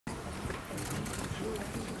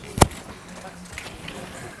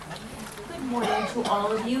morning to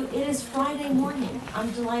all of you. It is Friday morning.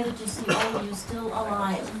 I'm delighted to see all of you still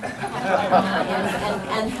alive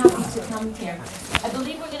and happy to come here. I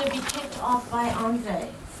believe we're going to be kicked off by Andre.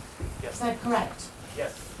 Yes. Is that correct?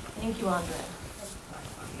 Yes. Thank you, Andre.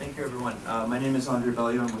 Thank you, everyone. My name is Andre Bello.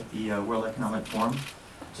 I'm with the World Economic Forum.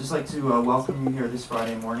 Just like to welcome you here this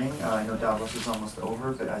Friday morning. I know Davos is almost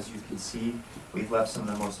over, but as you can see, we've left some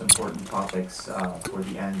of the most important topics for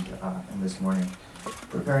the end in this morning.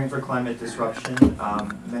 Preparing for climate disruption.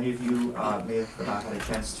 Many of you may have had a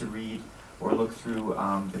chance to read or look through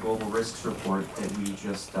the Global Risks Report that we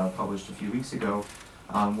just published a few weeks ago,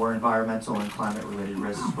 where environmental and climate-related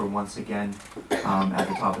risks were once again at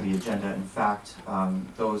the top of the agenda. In fact,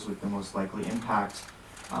 those with the most likely impact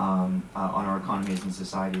on our economies and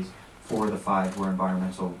societies, 4 of the 5 were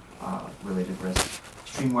environmental related risks.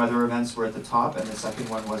 Extreme weather events were at the top, and the second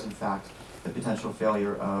one was in fact the potential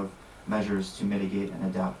failure of measures to mitigate and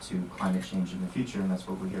adapt to climate change in the future, and that's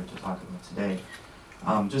what we're here to talk about today.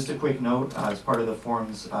 Just a quick note, as part of the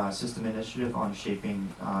Forum's system initiative on shaping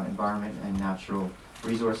environment and natural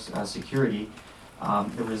resource security,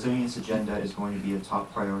 the resilience agenda is going to be a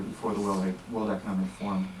top priority for the World Economic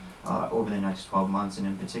Forum over the next 12 months, and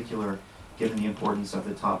in particular, given the importance of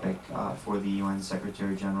the topic for the UN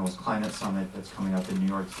Secretary General's Climate Summit that's coming up in New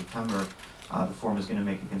York in September, the Forum is going to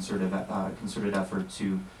make a concerted effort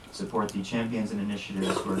to support the champions and initiatives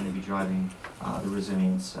who are going to be driving the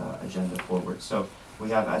resilience agenda forward. So we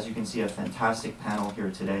have, as you can see, a fantastic panel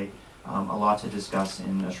here today, a lot to discuss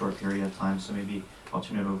in a short period of time, so maybe I'll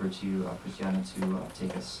turn it over to you, Christiana, to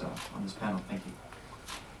take us on this panel. Thank you.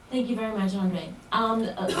 Thank you very much, Andre.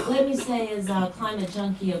 Let me say, as a climate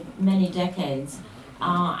junkie of many decades,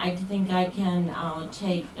 I think I can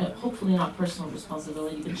take, hopefully not personal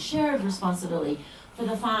responsibility, but shared responsibility for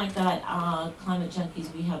the fact that climate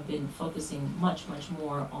junkies, we have been focusing much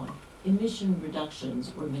more on emission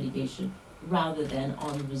reductions or mitigation rather than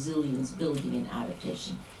on resilience building and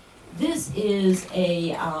adaptation. This is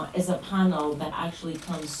a panel that actually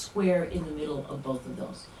comes square in the middle of both of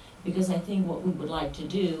those, because I think what we would like to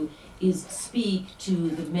do is speak to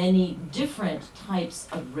the many different types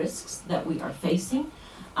of risks that we are facing,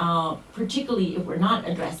 particularly if we're not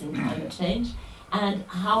addressing climate change, and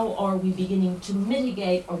how are we beginning to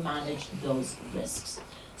mitigate or manage those risks.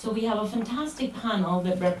 So we have a fantastic panel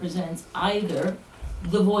that represents either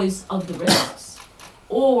the voice of the risks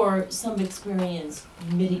or some experience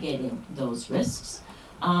mitigating those risks.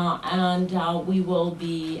 We will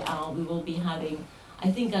be having,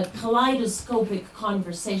 I think, a kaleidoscopic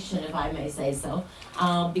conversation, if I may say so,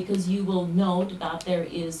 because you will note that there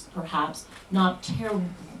is perhaps not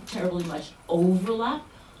terribly much overlap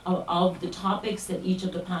of the topics that each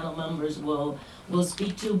of the panel members will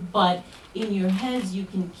speak to, but in your heads you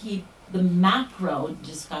can keep the macro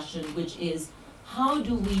discussion, which is how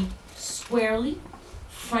do we squarely,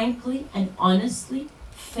 frankly, and honestly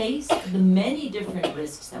face the many different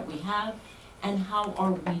risks that we have, and how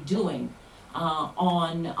are we doing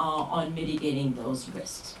on mitigating those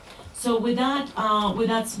risks. So with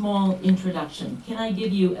that small introduction, can I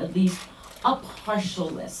give you at least a partial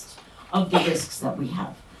list of the risks that we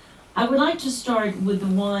have? I would like to start with the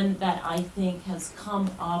one that I think has come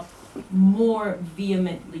up more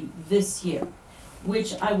vehemently this year,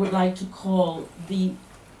 which I would like to call the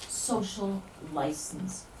social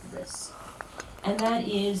license risk. And that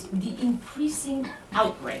is the increasing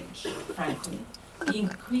outrage, frankly, the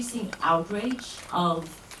increasing outrage of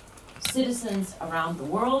citizens around the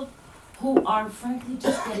world who are frankly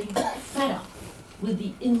just getting fed up with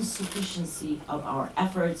the insufficiency of our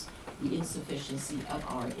efforts, the insufficiency of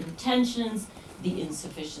our intentions, the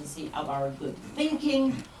insufficiency of our good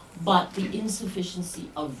thinking, but the insufficiency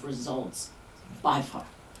of results by far.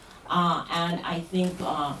 And I think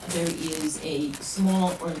there is a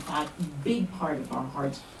small, or in fact big part of our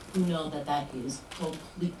hearts who know that that is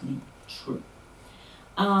completely true.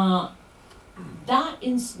 That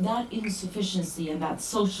insufficiency and that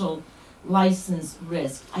social license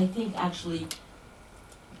risk, I think, actually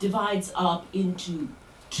divides up into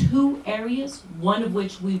 2 areas, one of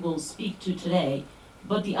which we will speak to today,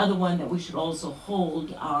 but the other one that we should also hold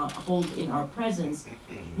in our presence.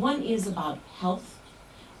 One is about health.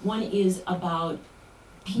 One is about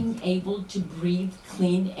being able to breathe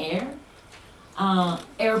clean air.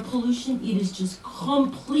 Air pollution, it is just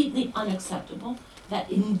completely unacceptable that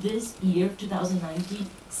in this year, 2019,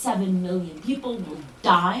 7 million people will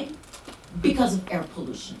die because of air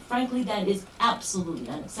pollution. Frankly, that is absolutely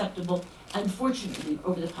unacceptable. Unfortunately,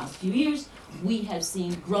 over the past few years, we have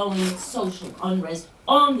seen growing social unrest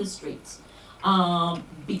on the streets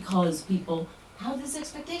because people have this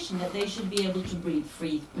expectation that they should be able to breathe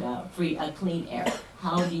clean air.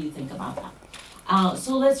 How do you think about that?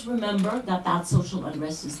 So let's remember that that social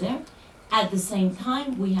unrest is there. At the same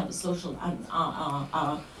time, we have a social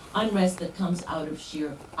unrest that comes out of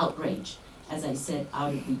sheer outrage, as I said,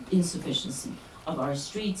 out of the insufficiency of our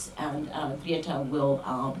streets, and Greta will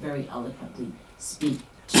very eloquently speak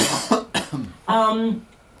to that.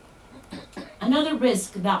 Another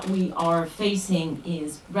risk that we are facing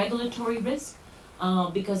is regulatory risk,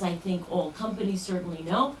 because I think all companies certainly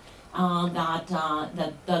know that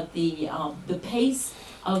the pace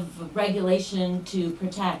of regulation to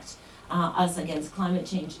protect us against climate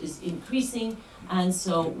change is increasing, and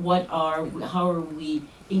so how are we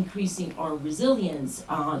increasing our resilience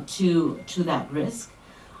to that risk?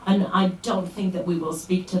 And I don't think that we will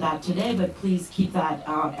speak to that today, but please keep that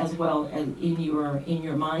as well in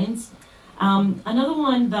your minds. Another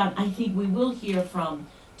one that I think we will hear from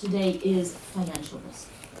today is financial risk,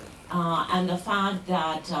 and the fact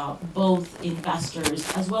that both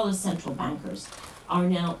investors as well as central bankers are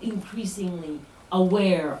now increasingly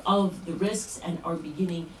aware of the risks and are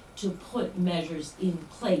beginning to put measures in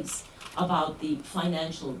place about the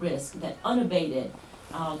financial risk that unabated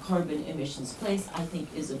carbon emissions place, I think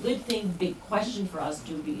is a good thing. Big question for us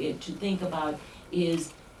to think about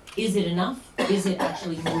is it enough? Is it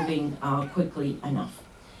actually moving quickly enough?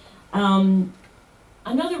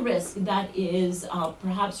 Another risk that is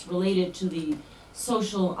perhaps related to the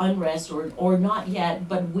social unrest or not yet,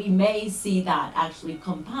 but we may see that actually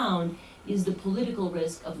compound, is the political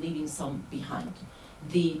risk of leaving some behind.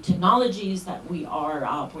 The technologies that we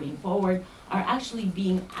are putting forward are actually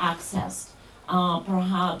being accessed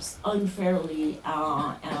perhaps unfairly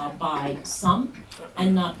by some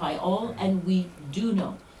and not by all, and we do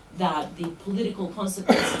know that the political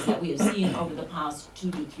consequences that we have seen over the past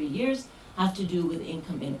 2 to 3 years have to do with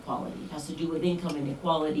income inequality. It has to do with income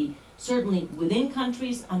inequality certainly within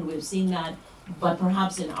countries, and we've seen that, but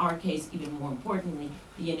perhaps in our case, even more importantly,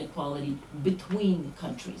 the inequality between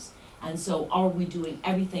countries. And so are we doing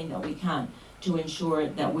everything that we can to ensure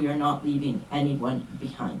that we are not leaving anyone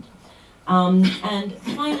behind? And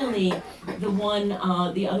finally,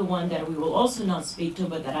 the other one that we will also not speak to,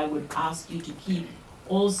 but that I would ask you to keep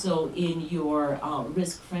also in your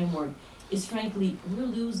risk framework, is frankly, we're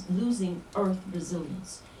losing Earth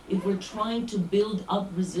resilience. If we're trying to build up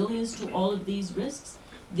resilience to all of these risks,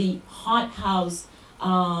 the hothouse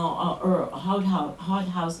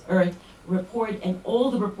Earth report and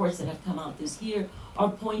all the reports that have come out this year are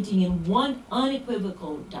pointing in one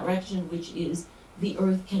unequivocal direction, which is the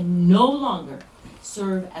Earth can no longer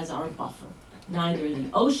serve as our buffer. Neither the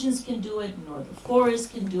oceans can do it, nor the forests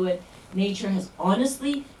can do it. Nature has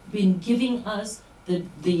honestly been giving us a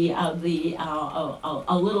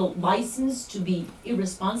little license to be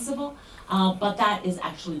irresponsible, but that is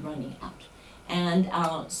actually running out. And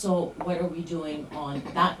so what are we doing on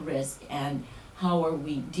that risk, and how are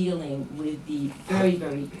we dealing with the very,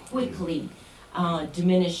 very quickly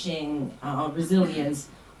diminishing resilience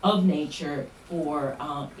of nature for,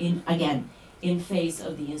 in face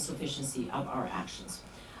of the insufficiency of our actions?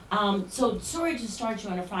 So sorry to start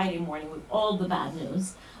you on a Friday morning with all the bad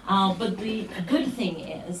news, but the good thing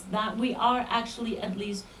is that we are actually at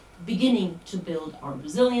least beginning to build our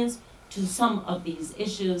resilience to some of these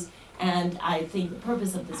issues, and I think the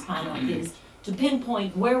purpose of this panel is to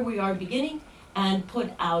pinpoint where we are beginning and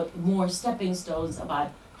put out more stepping stones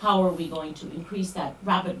about how are we going to increase that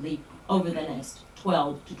rapidly over the next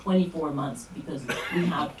 12 to 24 months, because we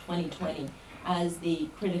have 2020 as the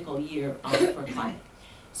critical year for climate.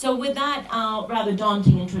 So with that rather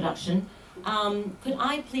daunting introduction, could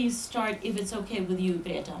I please start, if it's okay with you,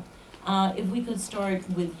 Greta, if we could start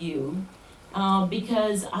with you,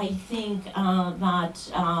 because I think that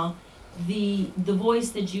the voice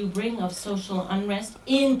that you bring of social unrest,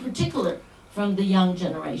 in particular from the young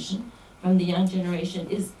generation,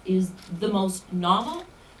 is the most novel,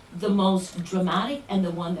 the most dramatic, and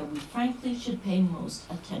the one that we frankly should pay most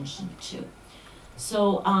attention to.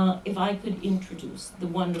 So if I could introduce the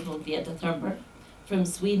wonderful Greta Thunberg from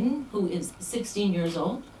Sweden, who is 16 years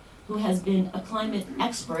old, who has been a climate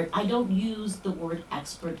expert. I don't use the word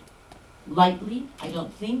expert lightly. I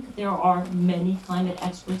don't think there are many climate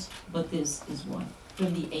experts, but this is one.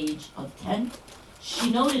 From the age of 10,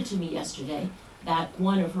 she noted to me yesterday that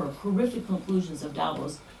one of her horrific conclusions of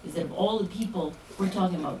Davos is that of all the people who are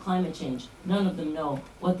talking about climate change, none of them know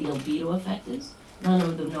what the albedo effect is, none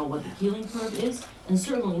of them know what the Keeling curve is, and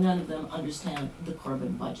certainly none of them understand the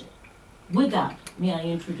carbon budget. With that, may I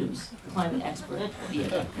introduce climate expert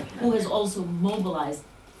Greta, who has also mobilized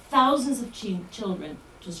thousands of children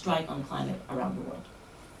to strike on climate around the world.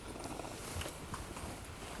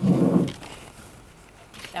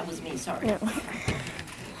 me, sorry. No.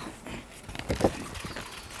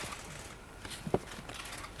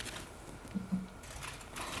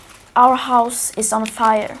 Our house is on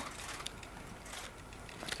fire.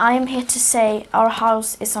 I am here to say our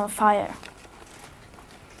house is on fire.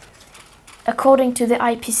 According to the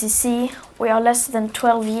IPCC, we are less than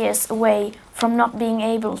 12 years away from not being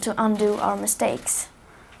able to undo our mistakes.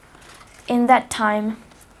 In that time,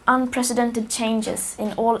 unprecedented changes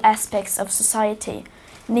in all aspects of society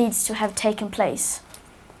needs to have taken place,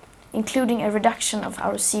 including a reduction of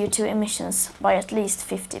our CO2 emissions by at least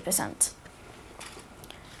 50%.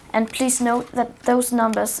 And please note that those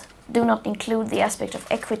numbers do not include the aspect of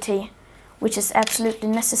equity, which is absolutely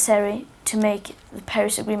necessary to make the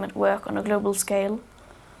Paris Agreement work on a global scale.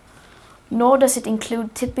 Nor does it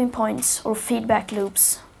include tipping points or feedback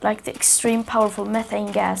loops, like the extreme powerful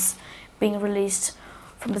methane gas being released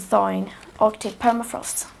from the thawing Arctic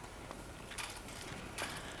permafrost.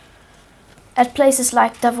 At places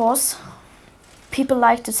like Davos, people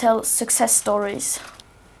like to tell success stories,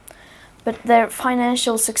 but their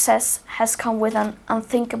financial success has come with an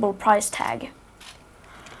unthinkable price tag.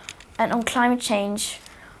 And on climate change,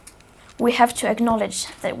 we have to acknowledge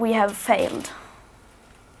that we have failed.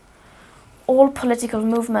 All political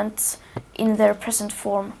movements in their present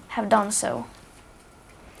form have done so.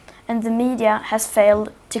 And the media has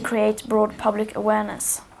failed to create broad public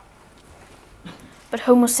awareness. But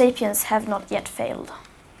Homo sapiens have not yet failed.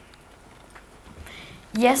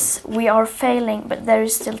 Yes, we are failing, but there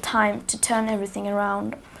is still time to turn everything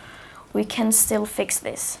around. We can still fix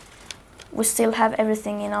this. We still have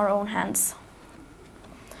everything in our own hands.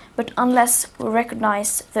 But unless we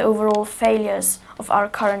recognize the overall failures of our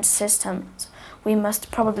current systems, we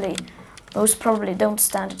most probably don't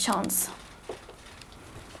stand a chance.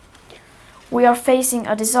 We are facing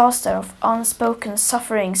a disaster of unspoken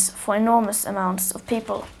sufferings for enormous amounts of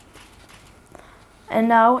people. And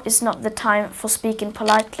now is not the time for speaking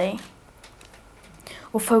politely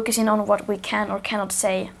or focusing on what we can or cannot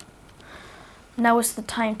say. Now is the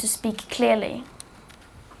time to speak clearly.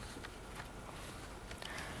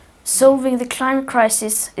 Solving the climate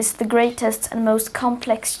crisis is the greatest and most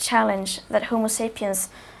complex challenge that Homo sapiens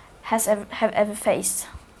have ever faced.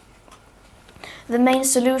 The main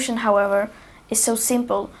solution, however, is so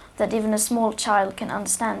simple that even a small child can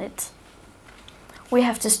understand it. We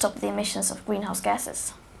have to stop the emissions of greenhouse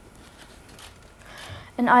gases.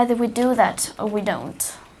 And either we do that or we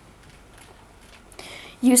don't.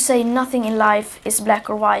 You say nothing in life is black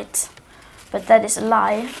or white, but that is a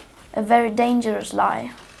lie, a very dangerous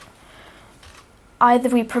lie. Either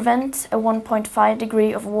we prevent a 1.5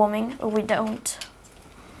 degree of warming or we don't.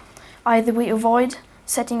 Either we avoid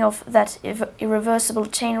setting off that irreversible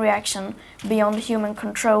chain reaction beyond human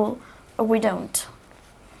control or we don't.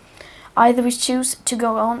 Either we choose to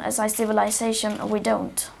go on as a civilization or we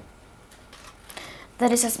don't.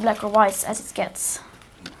 That is as black or white as it gets.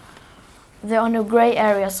 There are no grey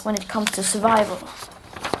areas when it comes to survival.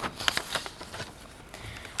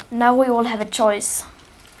 Now we all have a choice.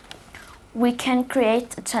 We can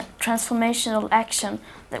create a transformational action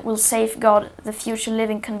that will safeguard the future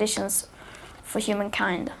living conditions for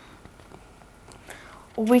humankind.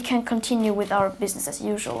 Or we can continue with our business as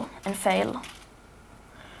usual and fail.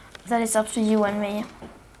 That is up to you and me.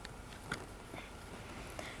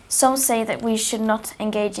 Some say that we should not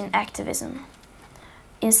engage in activism.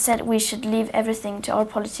 Instead, we should leave everything to our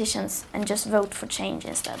politicians and just vote for change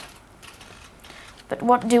instead. But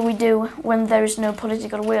what do we do when there is no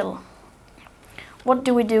political will? What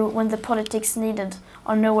do we do when the politics needed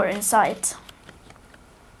are nowhere in sight?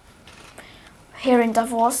 Here in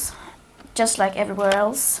Davos, just like everywhere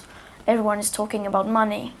else, everyone is talking about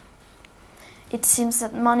money. It seems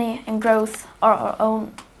that money and growth are our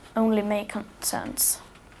only main concerns.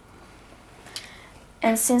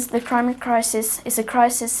 And since the climate crisis is a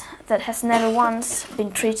crisis that has never once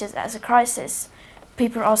been treated as a crisis,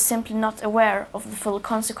 people are simply not aware of the full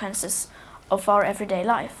consequences of our everyday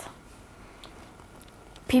life.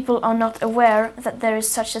 People are not aware that there is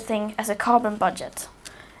such a thing as a carbon budget,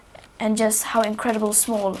 and just how incredibly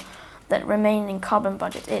small that remaining carbon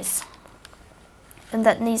budget is. And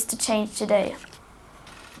that needs to change today.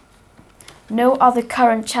 No other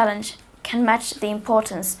current challenge can match the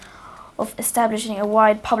importance of establishing a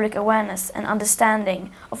wide public awareness and understanding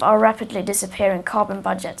of our rapidly disappearing carbon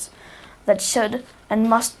budget that should and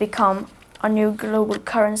must become our new global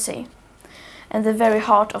currency and the very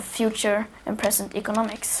heart of future and present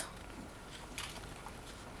economics.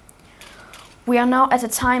 We are now at a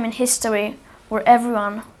time in history where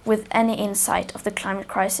everyone with any insight of the climate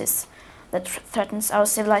crisis that threatens our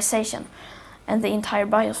civilization and the entire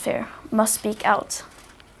biosphere must speak out.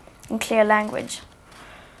 in clear language,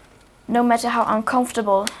 no matter how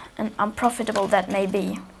uncomfortable and unprofitable that may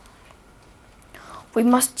be. We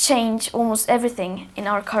must change almost everything in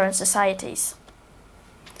our current societies.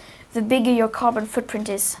 The bigger your carbon footprint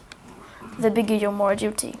is, the bigger your moral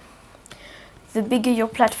duty. The bigger your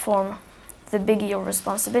platform, the bigger your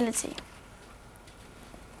responsibility.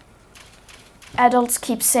 Adults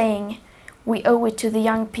keep saying we owe it to the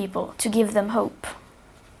young people to give them hope.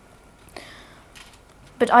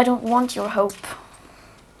 But I don't want your hope.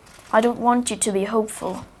 I don't want you to be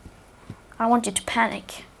hopeful. I want you to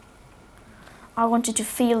panic. I want you to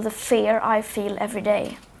feel the fear I feel every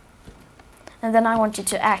day. And then I want you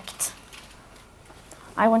to act.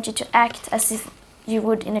 I want you to act as if you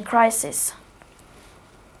would in a crisis.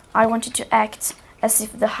 I want you to act as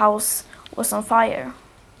if the house was on fire.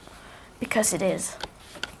 Because it is.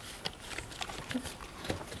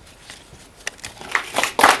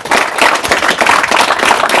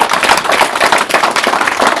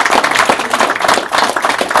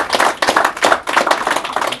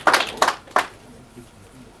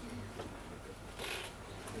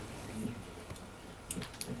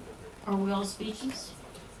 Are we all speechless?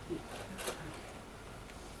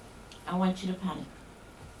 I want you to panic.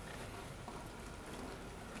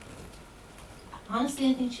 Honestly,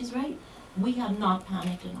 I think she's right. We have not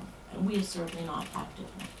panicked enough, and we have certainly not acted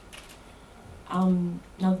enough.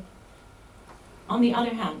 Now, on the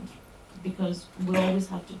other hand, because we always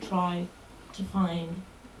have to try to find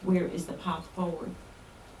where is the path forward,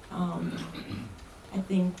 I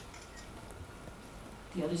think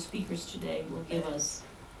the other speakers today will give us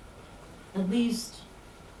at least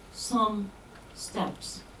some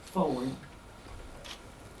steps forward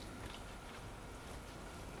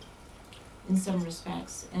in some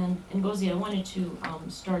respects. And Ngozi, I wanted to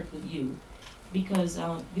start with you, because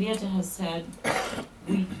Greta has said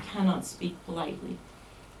we cannot speak politely.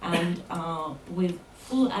 And with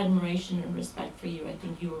full admiration and respect for you, I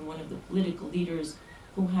think you are one of the political leaders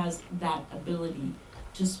who has that ability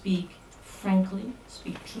to speak frankly,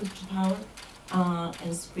 speak truth to power,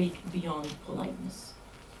 and speak beyond politeness.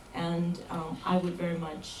 And I would very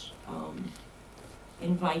much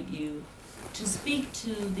invite you to speak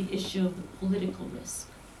to the issue of the political risk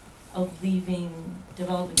of leaving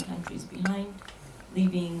developing countries behind,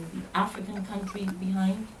 leaving the African country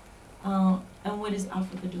behind, and what is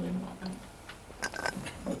Africa doing about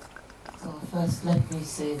that? So first let me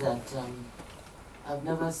say that I've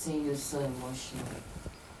never seen you so emotional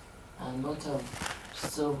and what a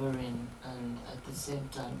sobering and at the same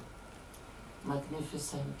time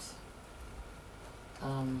magnificent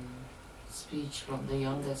speech from the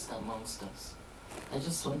youngest amongst us. I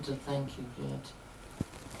just want to thank you, Gret.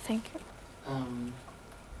 Thank you.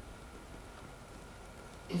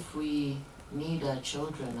 If we need our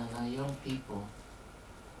children and our young people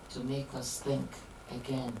to make us think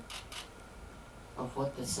again of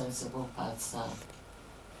what the sensible paths are,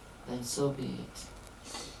 then so be it.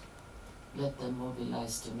 Let them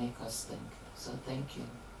mobilize to make us think. So thank you.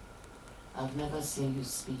 I've never seen you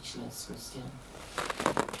speechless, Christian.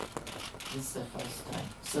 This is the first time.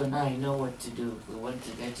 So now I know what to do. We want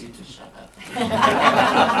to get you to shut up.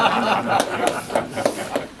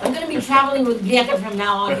 I'm going to be traveling with Greta from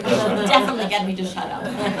now on, because it'll definitely get me to shut up.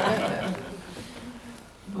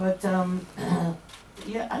 But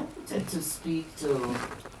yeah, I wanted to speak to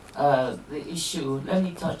the issue. Let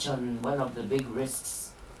me touch on one of the big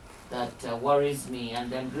risks that worries me, and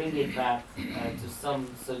then bring it back to some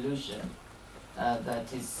solution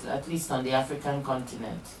that is, at least on the African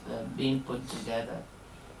continent, being put together.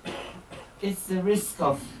 It's the risk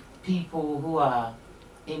of people who are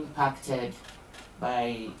impacted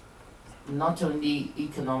by not only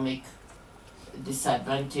economic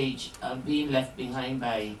disadvantage, being left behind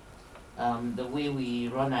by the way we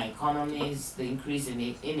run our economies, the increase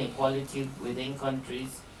in inequality within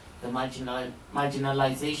countries, the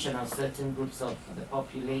marginalization of certain groups of the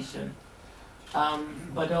population,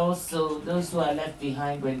 but also those who are left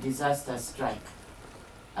behind when disasters strike.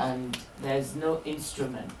 And there's no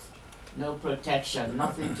instrument, no protection,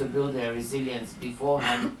 nothing to build their resilience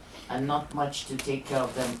beforehand, and not much to take care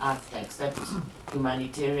of them after, except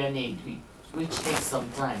humanitarian aid, which takes some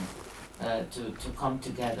time to come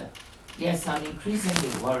together. Yes, I'm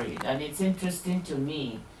increasingly worried, and it's interesting to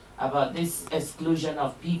me about this exclusion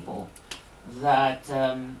of people, that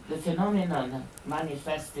the phenomenon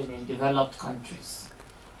manifesting in developed countries,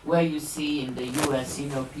 where you see in the US,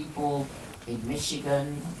 people in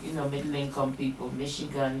Michigan, middle-income people,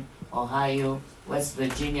 Michigan, Ohio, West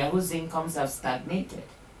Virginia, whose incomes have stagnated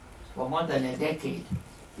for more than a decade,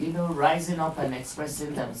 rising up and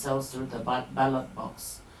expressing themselves through the ballot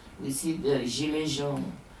box. We see the Gilets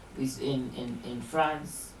jaunes we see in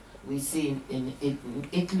France, we see in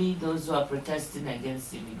Italy those who are protesting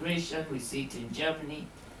against immigration, we see it in Germany.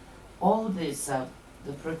 All this are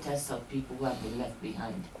the protests of people who have been left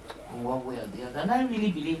behind in one way or the other. And I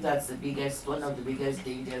really believe that's one of the biggest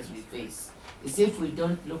dangers we face, is if we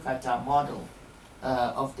don't look at our model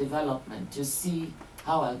of development to see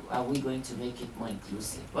how are we going to make it more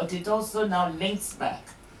inclusive. But it also now links back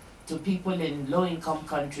to people in low-income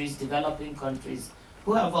countries, developing countries,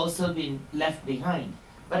 who have also been left behind.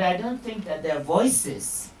 But I don't think that their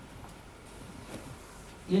voices,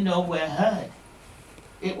 were heard.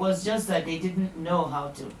 It was just that they didn't know how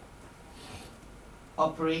to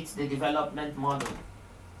operate the development model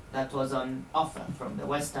that was on offer from the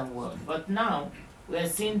Western world. But now we're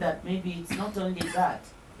seeing that maybe it's not only that,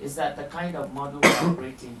 it's that the kind of model we're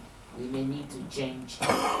operating, we may need to change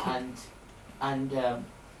and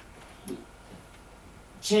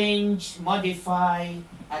change, modify,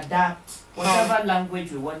 adapt, whatever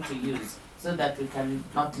language we want to use, so that we can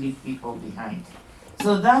not leave people behind.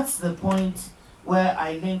 So that's the point where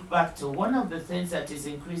I link back to one of the things that is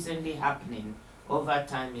increasingly happening over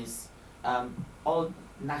time is all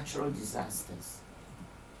natural disasters.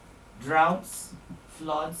 Droughts,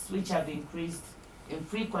 floods, which have increased in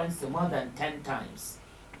frequency more than 10 times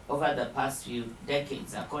over the past few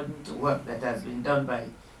decades, according to work that has been done by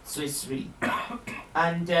Swiss Re.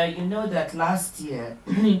 And you know that last year,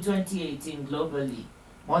 in 2018, globally,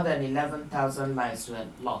 more than 11,000 lives were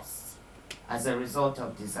lost as a result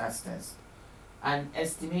of disasters, and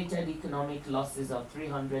estimated economic losses of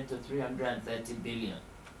 300 to 330 billion.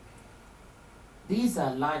 These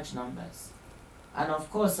are large numbers. And of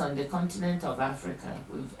course, on the continent of Africa,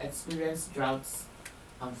 we've experienced droughts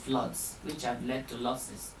and floods, which have led to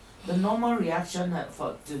losses. The normal reaction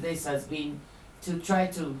to this has been to try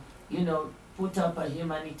to, put up a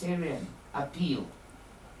humanitarian appeal,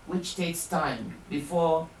 which takes time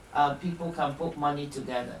before people can put money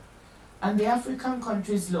together. And the African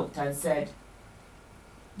countries looked and said,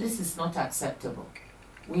 this is not acceptable.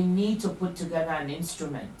 We need to put together an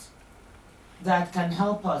instrument that can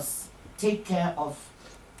help us take care of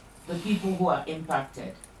the people who are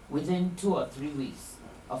impacted within 2 or 3 weeks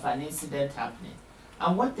of an incident happening.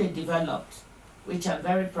 And what they developed, which I'm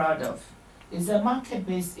very proud of, is a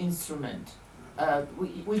market-based instrument,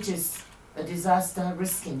 which is a disaster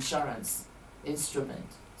risk insurance instrument.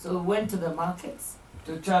 So we went to the markets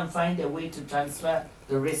to try and find a way to transfer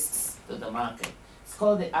the risks to the market. It's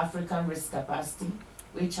called the African Risk Capacity,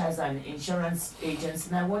 which has an insurance agency.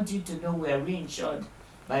 And I want you to know we're reinsured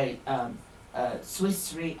by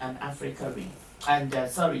Swiss Re and Africa Re, and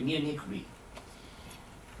Munich Re.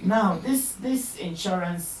 Now, this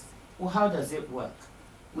insurance, well, how does it work?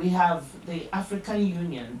 We have the African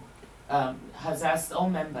Union has asked all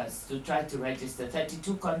members to try to register.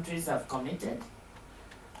 32 countries have committed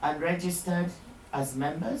and registered as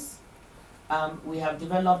members. We have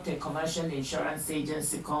developed a commercial insurance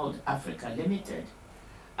agency called Africa Limited.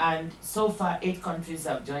 And so far, 8 countries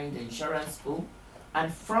have joined the insurance pool.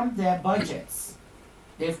 And from their budgets,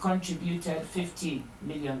 they've contributed $50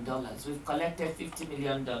 million. We've collected $50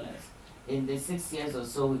 million in the 6 years or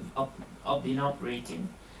so we've been operating.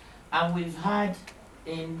 And we've had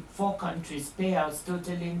in 4 countries payouts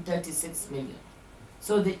totaling 36 million.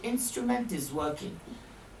 So the instrument is working.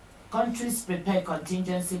 Countries prepare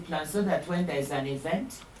contingency plans so that when there is an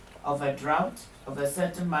event of a drought of a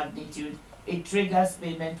certain magnitude, it triggers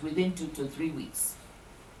payment within 2 to 3 weeks,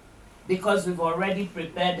 because we've already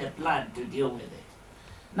prepared a plan to deal with it.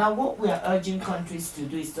 Now, what we are urging countries to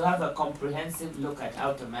do is to have a comprehensive look at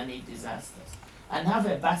how to manage disasters and have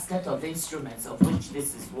a basket of instruments, of which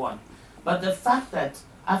this is one. But the fact that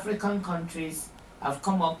African countries have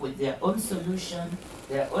come up with their own solution,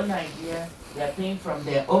 their own idea, they're paying from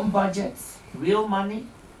their own budgets, real money,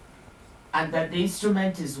 and that the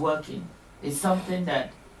instrument is working, is something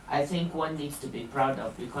that I think one needs to be proud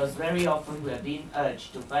of, because very often we're being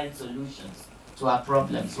urged to find solutions to our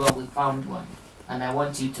problems. Well, we found one, and I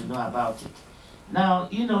want you to know about it. Now,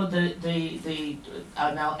 and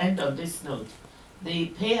I'll end on this note. The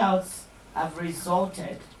payouts have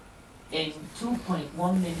resulted in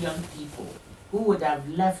 2.1 million people who would have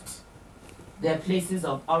left their places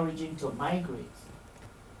of origin to migrate,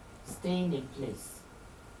 staying in place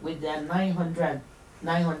with their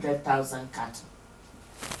 900,000 cattle.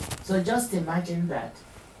 So just imagine that,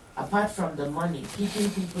 apart from the money,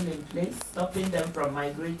 keeping people in place, stopping them from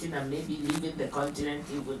migrating and maybe leaving the continent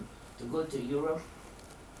even to go to Europe,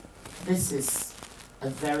 this is a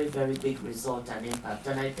very, very big result and impact.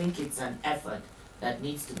 And I think it's an effort that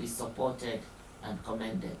needs to be supported and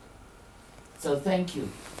commended. So thank you.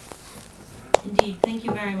 Indeed, thank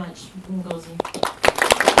you very much, Ngozi.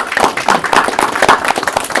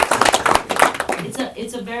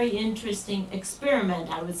 It's a very interesting experiment,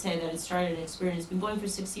 I would say, that it started an experiment. It's been going for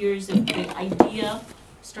 6 years. The idea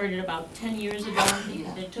started about 10 years ago.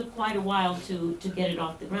 It took quite a while to get it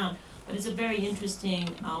off the ground. But it's a very interesting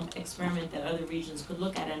experiment that other regions could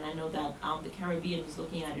look at, and I know that the Caribbean is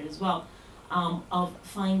looking at it as well, of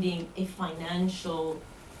finding a financial,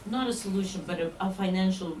 not a solution, but a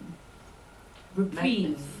financial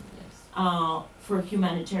reprieve for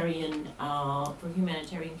humanitarian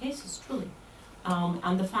cases, truly.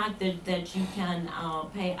 And the fact that you can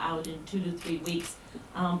pay out in 2 to 3 weeks,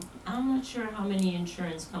 I'm not sure how many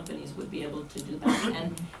insurance companies would be able to do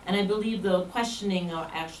that. And I believe the questioning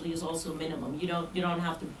actually is also minimum. You don't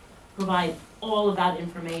have to provide all of that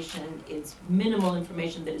information. It's minimal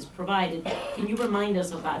information that is provided. Can you remind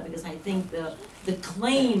us of that? Because I think the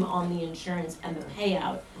claim on the insurance and the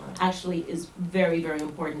payout actually is very, very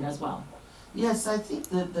important as well. Yes, I think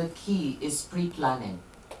the key is pre-planning.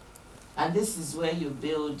 And this is where you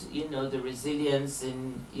build, the resilience,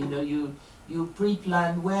 and, you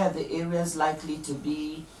pre-plan where the areas likely to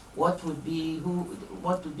be, what would be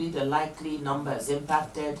the likely numbers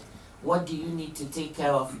impacted, what do you need to take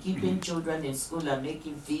care of, keeping children in school and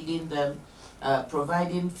feeding them,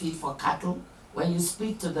 providing feed for cattle. When you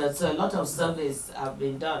speak to so a lot of surveys have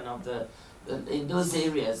been done of in those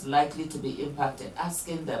areas likely to be impacted,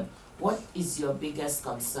 asking them, what is your biggest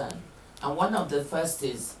concern? And one of the first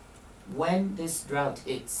is, when this drought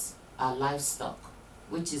hits, our livestock,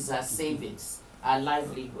 which is our savings, our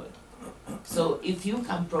livelihood. So if you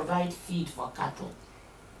can provide feed for cattle,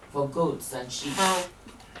 for goats and sheep,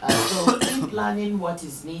 so planning what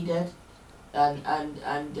is needed,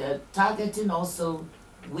 and targeting also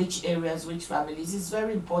which areas, which families, is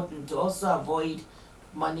very important to also avoid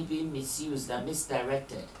money being misused and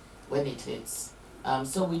misdirected when it hits.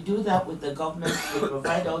 So we do that with the government. We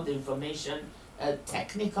provide all the information. A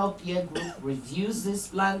technical peer group reviews these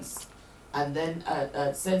plans and then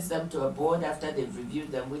sends them to a board after they've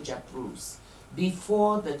reviewed them, which approves,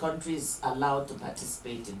 before the country is allowed to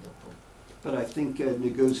participate in the pool. But I think,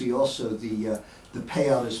 Ngozi, also the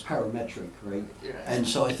payout is parametric, right? Yeah. And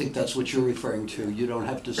so I think that's what you're referring to. You don't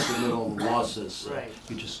have to submit all the losses. Right.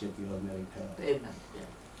 You just get the automatic payout. Payment, yeah.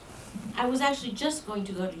 I was actually just going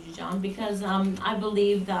to go to you, John, because I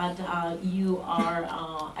believe that you are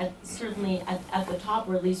certainly at the top,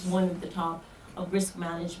 or at least one of the top, of risk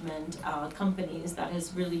management companies that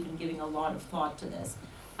has really been giving a lot of thought to this.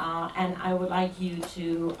 And I would like you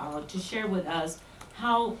to share with us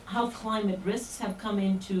how climate risks have come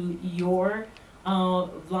into your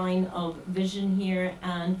line of vision here,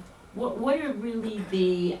 and what are really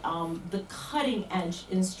the cutting edge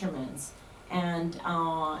instruments and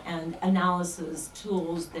analysis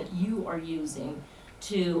tools that you are using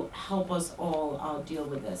to help us all deal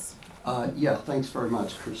with this? Yeah, thanks very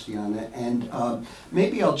much, Christiana. And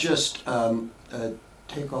maybe I'll just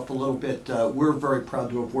take off a little bit. We're very proud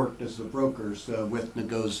to have worked as the brokers with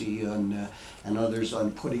Ngozi and others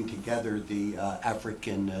on putting together the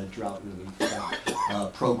African Drought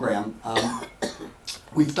Relief Program.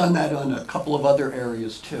 We've done that on a couple of other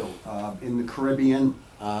areas too. In the Caribbean,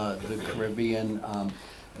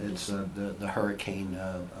 it's the Hurricane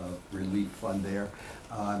Relief Fund there.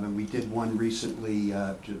 And we did one recently,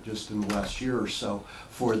 just in the last year or so,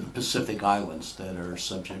 for the Pacific Islands that are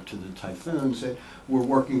subject to the typhoons. And we're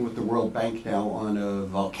working with the World Bank now on a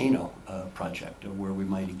volcano project, where we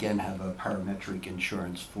might again have a parametric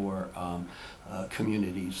insurance for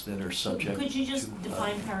communities that are subject. Could you just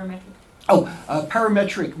define parametric?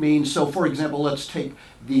 Parametric means, so for example, let's take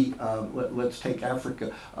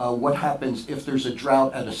Africa. What happens if there's a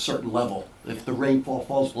drought at a certain level? If the rainfall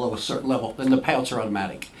falls below a certain level, then the payouts are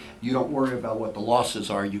automatic. You don't worry about what the losses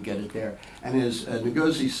are, you get it there. And as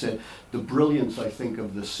Ngozi said, the brilliance, I think,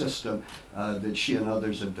 of the system that she and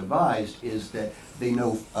others have devised is that they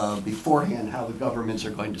know beforehand how the governments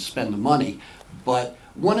are going to spend the money. But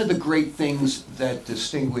one of the great things that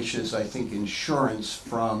distinguishes, I think, insurance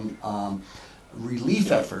from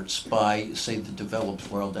relief efforts by, say, the developed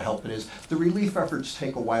world to help it is the relief efforts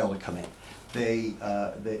take a while to come in.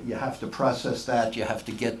 You have to process that, you have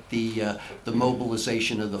to get the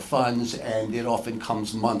mobilization of the funds, and it often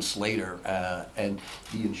comes months later, and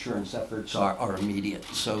the insurance efforts are immediate.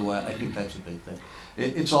 So I think that's a big thing.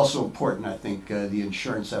 It's also important, I think, the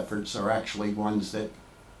insurance efforts are actually ones that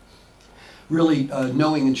really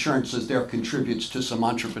knowing insurance is there contributes to some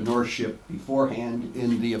entrepreneurship beforehand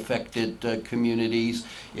in the affected communities.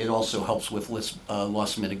 It also helps with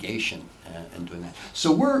loss mitigation and doing that.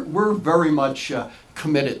 So we're very much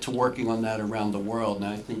committed to working on that around the world, and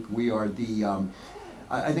I think we are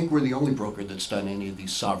I think we're the only broker that's done any of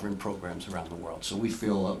these sovereign programs around the world. So we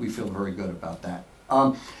feel very good about that.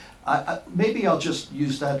 Maybe I'll just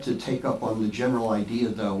use that to take up on the general idea,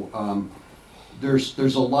 though.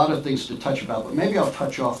 There's a lot of things to touch about, but maybe I'll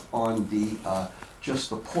touch off on the just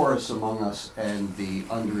the poorest among us and the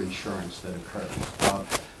underinsurance that occurs.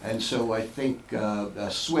 And so I think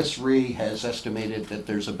Swiss Re has estimated that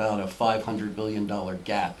there's about a $500 billion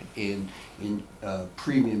gap in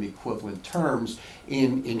premium equivalent terms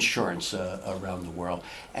in insurance around the world.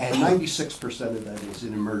 And 96% of that is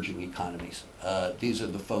in emerging economies. These are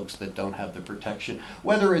the folks that don't have the protection,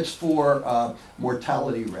 whether it's for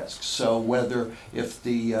mortality risks. So whether if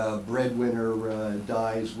the breadwinner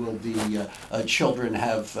dies, will the children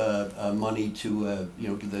have money to,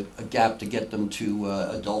 a gap to get them to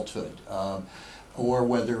adulthood? Or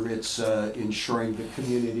whether it's ensuring the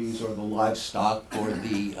communities or the livestock or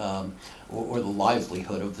the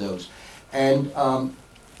livelihood of those. And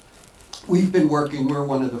we've been working, we're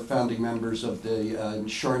one of the founding members of the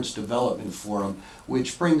Insurance Development Forum,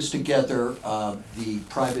 which brings together the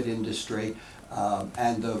private industry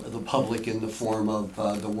and the public in the form of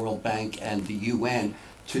the World Bank and the UN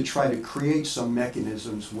to try to create some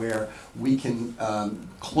mechanisms where we can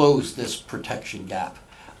close this protection gap.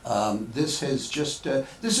 This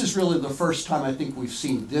is really the first time I think we've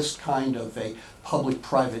seen this kind of a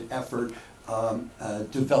public-private effort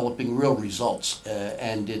developing real results,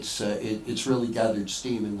 and it's really gathered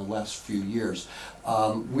steam in the last few years.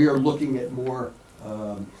 We are looking at more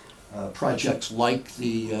projects like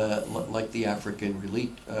the African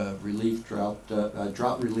relief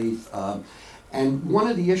drought relief, and one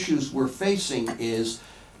of the issues we're facing is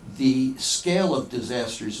the scale of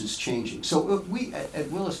disasters is changing. So we at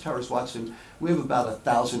Willis Towers Watson, we have about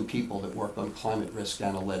 1,000 people that work on climate risk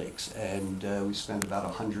analytics, and we spend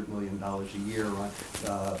about $100 million a year on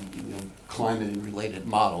climate and related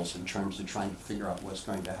models in terms of trying to figure out what's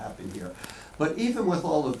going to happen here. But even with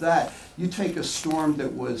all of that, you take a storm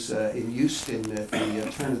that was in Houston at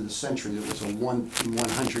the turn of the century, that was a 1 in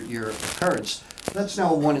 100 year occurrence. That's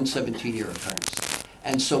now a 1 in 17 year occurrence.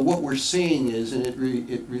 And so what we're seeing is, and it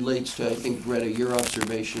relates to, I think, Greta, your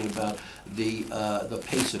observation about the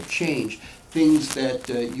pace of change, things that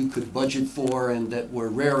you could budget for and that were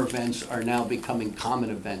rare events are now becoming common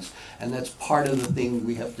events. And that's part of the thing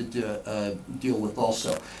we have to deal with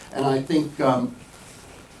also. And I think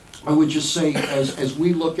I would just say, as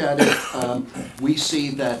we look at it, we see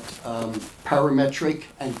that parametric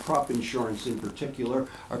and crop insurance in particular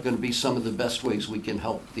are going to be some of the best ways we can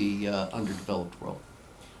help the underdeveloped world.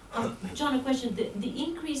 John, a question. The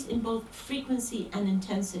increase in both frequency and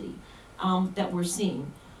intensity that we're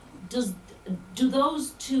seeing, do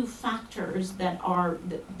those two factors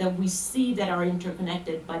that we see that are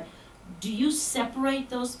interconnected, but do you separate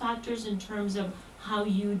those factors in terms of how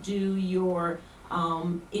you do your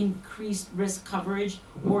increased risk coverage,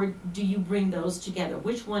 or do you bring those together?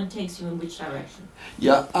 Which one takes you in which direction?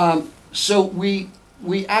 Yeah, so we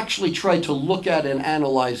actually try to look at and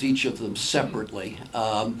analyze each of them separately,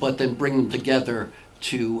 but then bring them together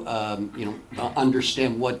to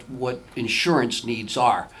understand what insurance needs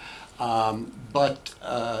are. But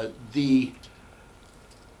the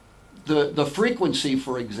frequency,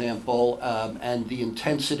 for example, and the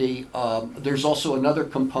intensity, there's also another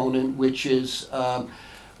component, which is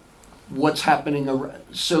what's happening around.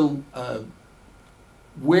 So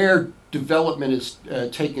where development is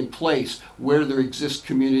taking place, where there exist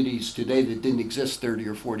communities today that didn't exist 30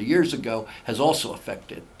 or 40 years ago, has also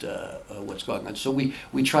affected what's going on. So we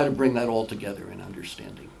try to bring that all together in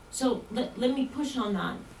understanding. So let me push on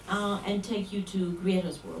that and take you to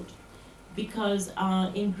Greta's world. Because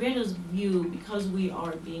in Greta's view, because we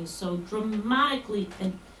are being so dramatically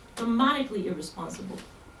irresponsible,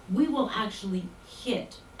 we will actually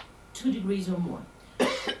hit 2 degrees or more.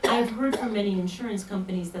 I've heard from many insurance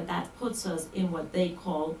companies that puts us in what they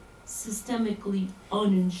call systemically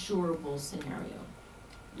uninsurable scenario.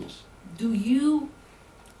 Yes. Do you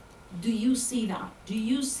see that? Do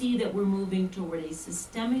you see that we're moving toward a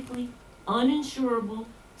systemically uninsurable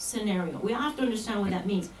scenario? We have to understand what that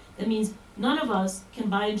means. That means none of us can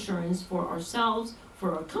buy insurance for ourselves,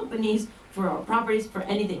 for our companies, for our properties, for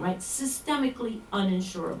anything, right? Systemically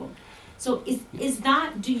uninsurable. So is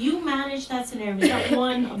that, do you manage that scenario? Is that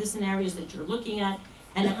one of the scenarios that you're looking at?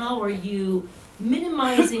 And how are you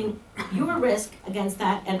minimizing your risk against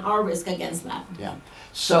that and our risk against that. Yeah.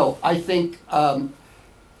 So I think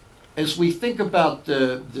as we think about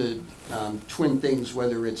the twin things,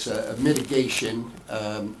 whether it's a mitigation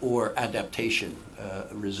or adaptation,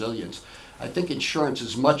 resilience, I think insurance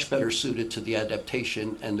is much better suited to the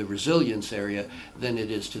adaptation and the resilience area than it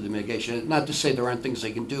is to the mitigation. Not to say there aren't things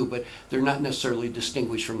they can do, but they're not necessarily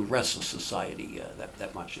distinguished from the rest of society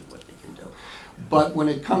that much of what they can do. But when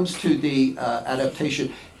it comes to the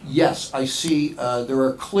adaptation, yes, I see there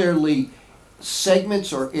are clearly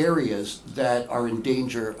segments or areas that are in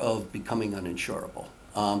danger of becoming uninsurable.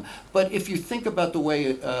 But if you think about the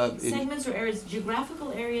way Segments or areas,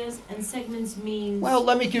 geographical areas, and segments means. well,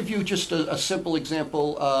 let me give you just a simple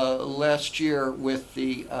example. Last year with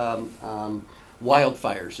the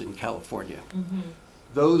wildfires in California. Mhm.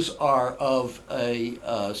 Those are of a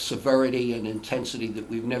severity and intensity that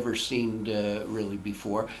we've never seen really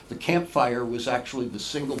before. The Camp Fire was actually the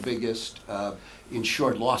single biggest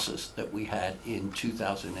insured losses that we had in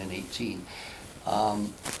 2018.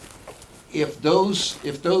 If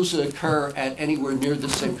those occur at anywhere near the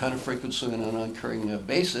same kind of frequency on an occurring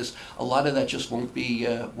basis, a lot of that just won't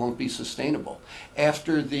be sustainable.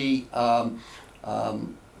 After the Sorry,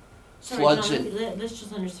 floods John, in let's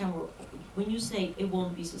just understand, when you say it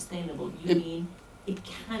won't be sustainable, you It- mean it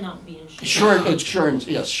cannot be insured? insurance,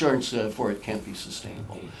 yes, insurance for it can't be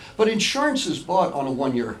sustainable. But insurance is bought on a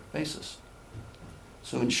one-year basis.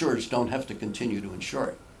 So insurers don't have to continue to insure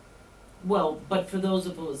it. Well, but for those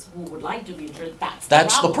of us who would like to be insured, that's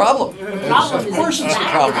That's the problem. The problem Of is course it's the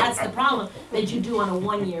exactly, problem. that's the problem, that you do on a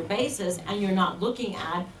one-year basis, and you're not looking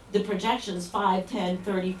at the projections 5, 10,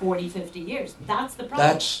 30, 40, 50 years. That's the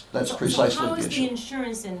problem. That's So precisely how the is the issue.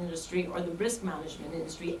 insurance industry or the risk management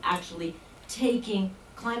industry actually taking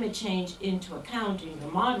climate change into account in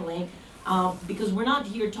your modeling? Because we're not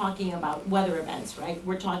here talking about weather events, right?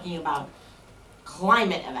 We're talking about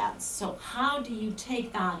climate events. So how do you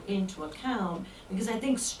take that into account? Because I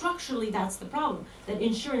think structurally that's the problem, that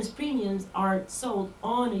insurance premiums are sold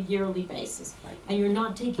on a yearly basis. And you're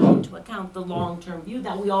not taking into account the long-term view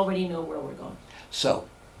that we already know where we're going. So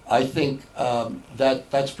I think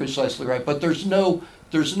that's precisely right. But there's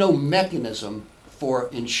no mechanism for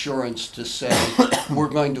insurance to say we're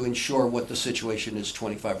going to insure what the situation is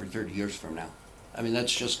 25 or 30 years from now. I mean,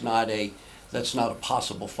 that's just not a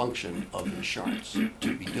possible function of insurance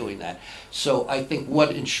to be doing that. So I think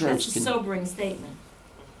what insurance That's a can sobering statement.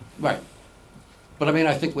 right. But I mean,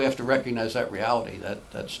 I think we have to recognize that reality.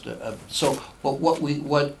 But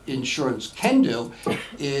what insurance can do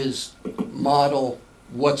is model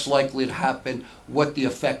what's likely to happen, what the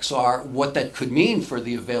effects are, what that could mean for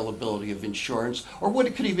the availability of insurance, or what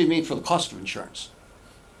it could even mean for the cost of insurance,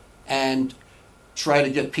 and try to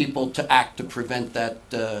get people to act to prevent that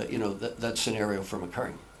scenario from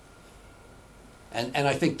occurring. And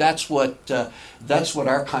I think that's what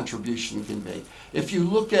our contribution can be. If you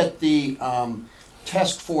look at the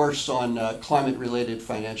task force on climate-related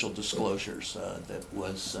financial disclosures that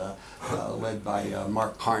was led by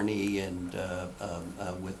Mark Carney and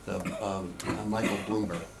with Michael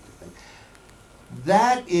Bloomberg, I think.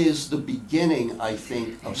 That is the beginning, I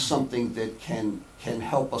think, of something that can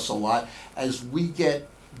help us a lot as we get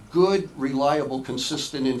good, reliable,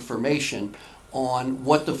 consistent information on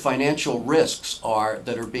what the financial risks are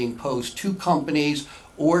that are being posed to companies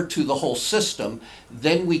or to the whole system.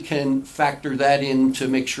 Then we can factor that in to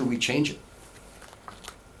make sure we change it.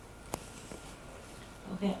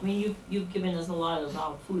 Okay, I mean, you've given us a lot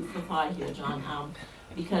of food for thought here, John,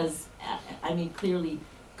 because, I mean, clearly,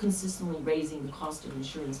 consistently raising the cost of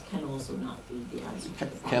insurance can also not be the answer to the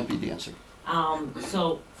problem. Can't be the answer.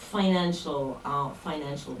 So financial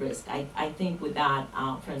risk. I think with that,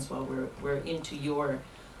 Francois, we're into your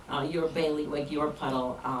bailiwick, your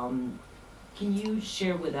puddle. Can you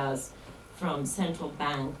share with us, from central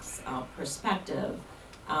bank's perspective?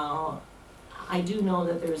 I do know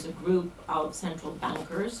that there's a group of central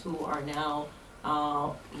bankers who are now,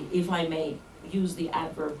 if I may use the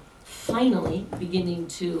adverb, finally beginning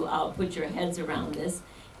to put your heads around this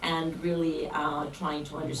and really trying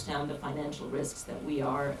to understand the financial risks that we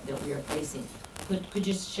are facing. Could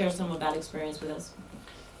you share some of that experience with us?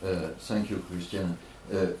 Thank you, Christiane.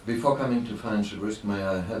 Before coming to financial risk, may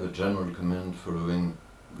I have a general comment following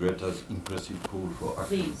Greta's impressive call for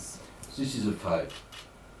action? Please. This is a fight.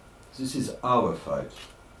 This is our fight.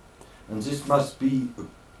 And this must be a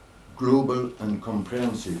global and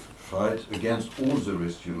comprehensive fight against all the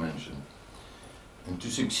risks you mentioned. And to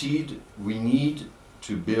succeed, we need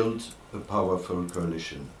to build a powerful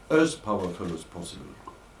coalition, as powerful as possible,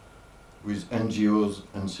 with NGOs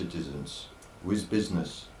and citizens, with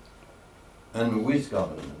business, and with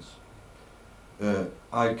governments.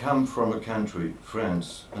 I come from a country,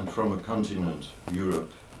 France, and from a continent,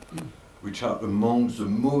 Europe, which are among the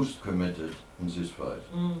most committed in this fight.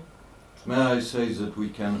 May I say that we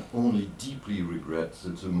can only deeply regret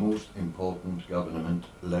that the most important government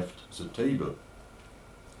left the table.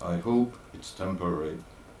 I hope it's temporary,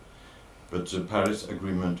 but the Paris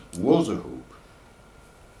Agreement was a hope,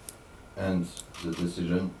 and the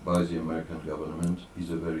decision by the American government is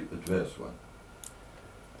a very adverse one.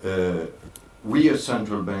 We as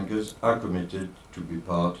central bankers are committed to be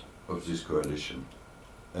part of this coalition.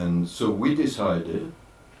 And so we decided,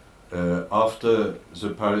 after the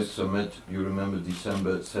Paris summit, you remember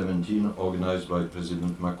December 17, organized by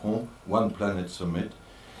President Macron, One Planet Summit,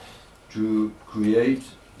 to create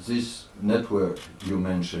this network you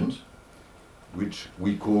mentioned, which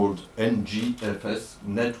we called NGFS,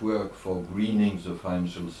 Network for Greening the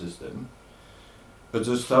Financial System. At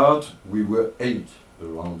the start, we were 8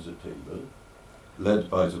 around the table, led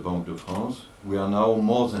by the Banque de France. We are now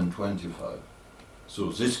more than 25. So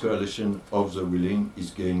this coalition of the willing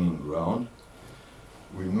is gaining ground.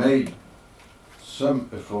 We made some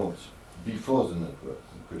efforts before the network,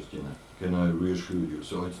 Christina, can I reassure you?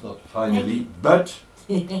 So it's not finally, but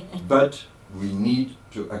we need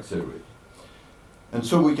to accelerate. And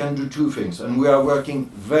so we can do 2 things, and we are working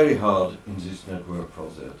very hard in this network for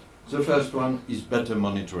that. The first one is better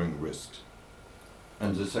monitoring risks.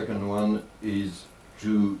 And the second one is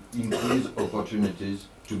to increase opportunities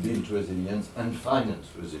to build resilience and finance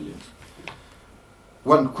resilience.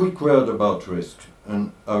 One quick word about risk,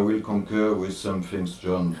 and I will concur with some things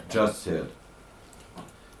John just said.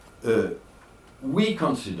 We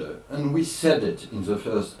consider, and we said it in the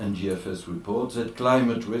first NGFS report, that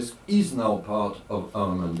climate risk is now part of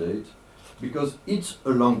our mandate because it's a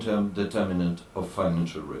long-term determinant of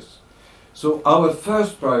financial risk. So our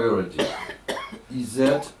first priority is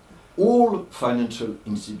that all financial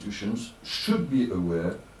institutions should be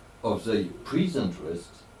aware of the present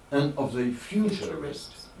risks and of the future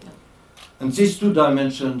risks. Yeah. And these 2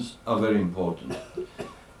 dimensions are very important.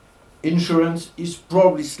 Insurance is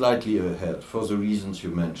probably slightly ahead for the reasons you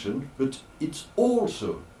mentioned, but it's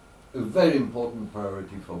also a very important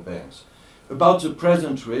priority for banks. About the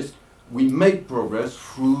present risk, we make progress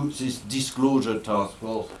through this disclosure task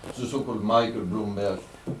force, the so-called Michael Bloomberg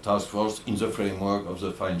task force in the framework of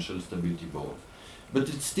the Financial Stability Board. But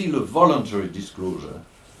it's still a voluntary disclosure,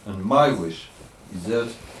 and my wish is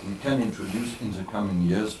that we can introduce in the coming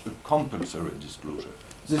years a compulsory disclosure.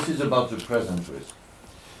 This is about the present risk.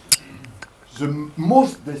 The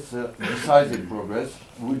most decisive progress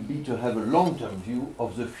would be to have a long-term view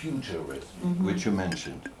of the future risk, which you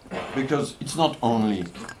mentioned. Because it's not only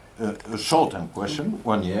a short-term question,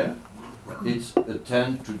 1 year, it's a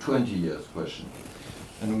 10 to 20 years question.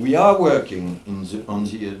 And we are working on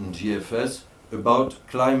the GFS about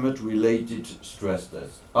climate-related stress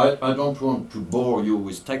tests. I don't want to bore you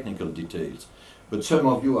with technical details, but some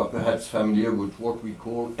of you are perhaps familiar with what we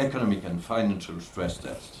call economic and financial stress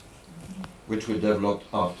tests, which we developed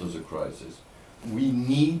after the crisis. We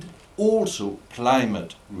need also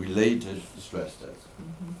climate-related stress tests.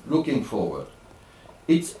 Looking forward,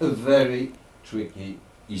 it's a very tricky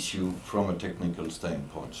issue from a technical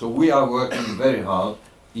standpoint. So we are working very hard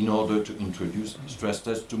in order to introduce stress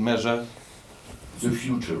tests to measure the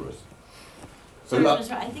future risk. So,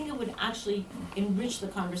 Mr. I think it would actually enrich the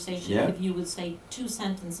conversation Yeah? if you would say 2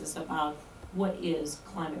 sentences about what is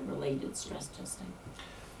climate-related stress testing.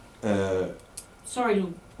 Sorry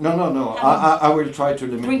to No. I will try to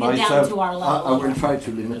limit bring it myself. down to our level. I will try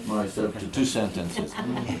to limit myself to 2 sentences.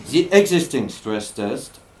 The existing stress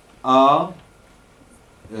tests are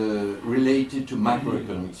related to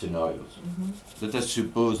macroeconomic scenarios. Let us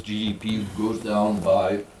suppose GDP goes down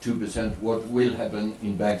by 2%, what will happen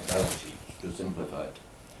in bank balance sheet, to simplify it.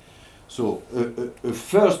 So a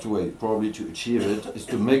first way probably to achieve it is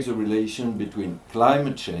to make the relation between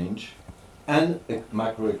climate change and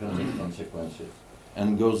macroeconomic consequences.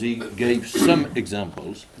 And Gauzy gave some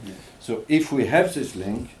examples. So if we have this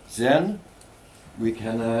link, then we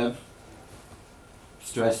can have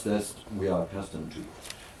stress tests we are accustomed to.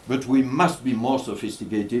 But we must be more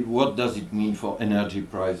sophisticated. What does it mean for energy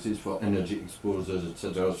prices, for energy exposures,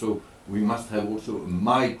 etc.? So we must have also a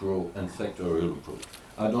micro and sectorial approach.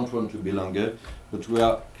 I don't want to be longer, but we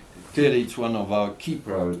are clearly it's one of our key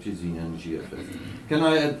priorities in NGFS. Can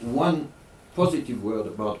I add one positive word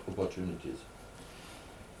about opportunities?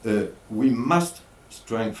 We must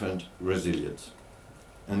strengthen resilience.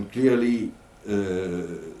 And clearly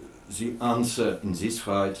the answer in this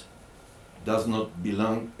fight does not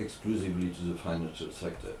belong exclusively to the financial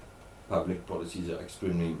sector. Public policies are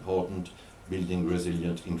extremely important, building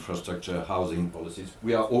resilient infrastructure, housing policies.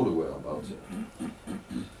 We are all aware about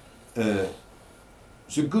it.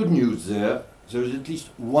 The good news there is at least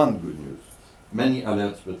one good news. Many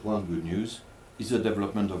alerts, but one good news is the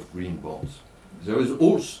development of green bonds. There is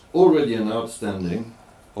also already an outstanding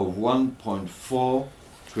of $1.4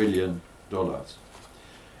 trillion.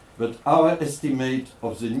 But our estimate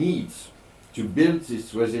of the needs to build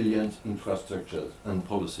these resilient infrastructures and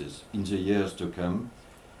policies in the years to come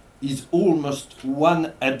is almost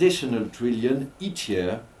 $1 additional trillion each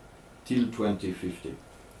year till 2050,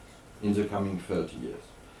 in the coming 30 years.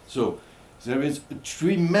 So there is a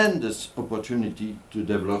tremendous opportunity to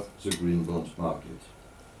develop the green bonds market.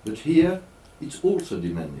 But here, it's also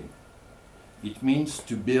demanding. It means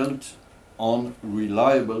to build on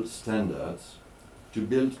reliable standards, to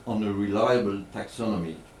build on a reliable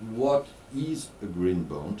taxonomy. What is a green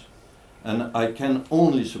bond? And I can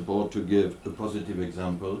only support, to give a positive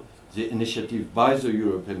example, the initiative by the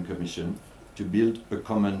European Commission to build a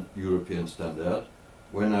common European standard.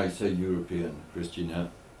 When I say European, Christina,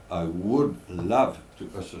 I would love to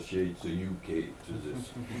associate the UK to this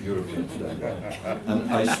European standard.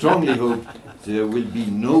 And I strongly hope there will be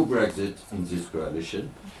no Brexit in this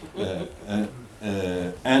coalition.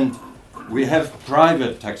 And we have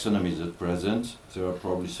private taxonomies at present. There are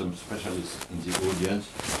probably some specialists in the audience.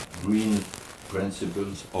 Green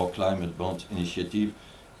Principles or Climate Bond Initiative.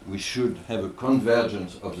 We should have a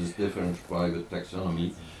convergence of these different private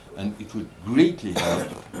taxonomy, and it would greatly help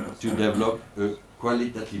to develop a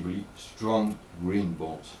qualitatively strong green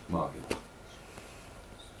bonds market.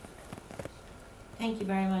 Thank you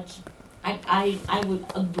very much. I would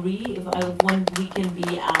agree, when we can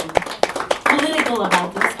be political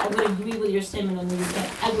about this, I would agree with your statement on the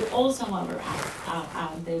UK. I would also, however,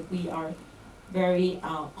 add that we are very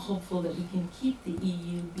hopeful that we can keep the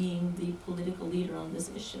EU being the political leader on this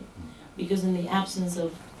issue. Because in the absence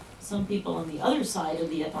of some people on the other side of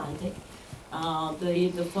the Atlantic,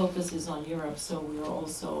 the focus is on Europe, so we are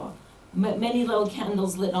also many little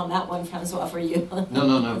candles lit on that one, Francois, for you.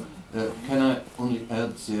 No. Can I only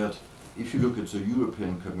add that if you look at the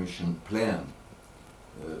European Commission plan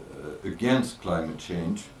against climate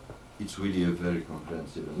change, it's really a very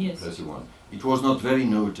comprehensive and impressive one. It was not very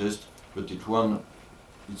noticed, but it's one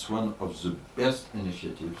of the best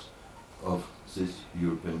initiatives of this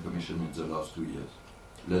European Commission in the last 2 years,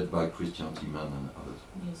 led by Christian Timmermans and others.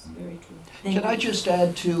 Yes, very true. Can I just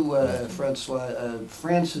add to Francois,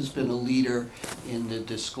 France has been a leader in the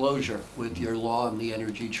disclosure with your law on the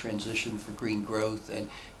energy transition for green growth, and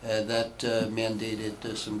that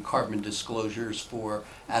mandated some carbon disclosures for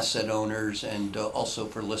asset owners and also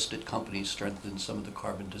for listed companies, strengthened some of the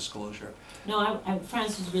carbon disclosure. No,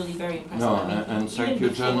 France was really very impressive. No, and thank you,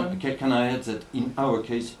 John. Can I add that in our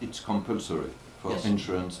case it's compulsory for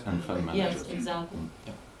insurance and fund managers? Yes, exactly.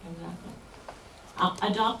 Exactly.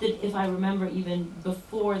 Adopted, if I remember, even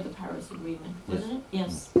before the Paris Agreement, wasn't it?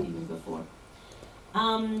 Yes, even before.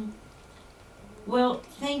 Well,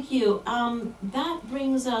 thank you. That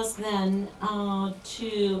brings us then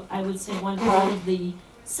to, I would say, one of the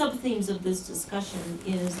sub-themes of this discussion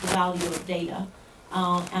is the value of data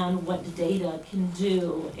and what data can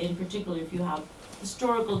do, in particular if you have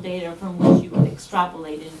historical data from which you would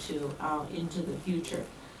extrapolate into the future.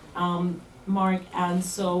 Mark, and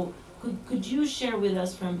so could you share with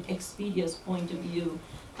us from Expedia's point of view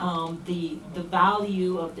the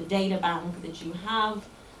value of the data bank that you have,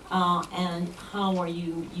 and how are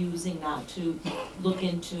you using that to look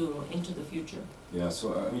into the future? Yeah, so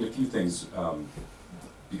I mean a few things,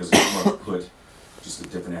 because I want to put just a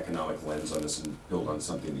different economic lens on this and build on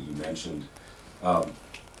something that you mentioned.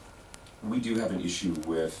 We do have an issue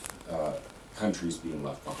with countries being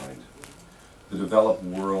left behind. The developed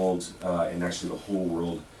world, and actually the whole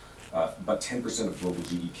world, about 10% of global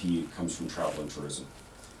GDP comes from travel and tourism.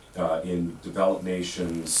 In developed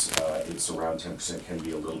nations, it's around 10%, can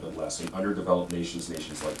be a little bit less. In underdeveloped nations,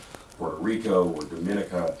 nations like Puerto Rico or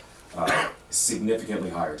Dominica,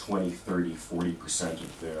 significantly higher, 20, 30, 40%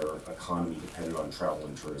 of their economy dependent on travel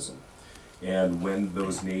and tourism. And when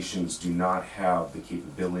those nations do not have the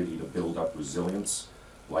capability to build up resilience,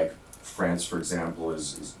 like France, for example,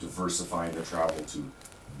 is diversifying their travel to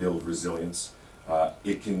build resilience,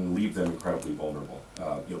 it can leave them incredibly vulnerable.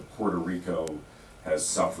 Puerto Rico has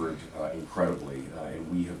suffered incredibly,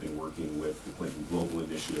 and we have been working with the Clinton Global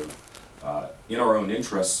Initiative in our own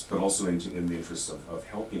interests, but also in the interests of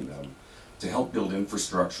helping them to help build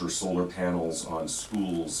infrastructure, solar panels on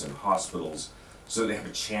schools and hospitals, so they have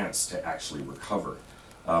a chance to actually recover.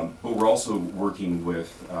 But we're also working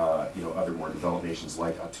with other more developed nations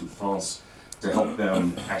like Atout France to help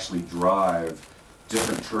them actually drive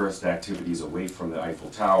different tourist activities away from the Eiffel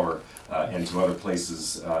Tower and to other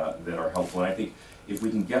places that are helpful. And I think if we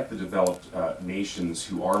can get the developed nations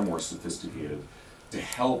who are more sophisticated to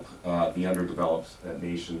help the underdeveloped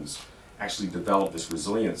nations actually develop this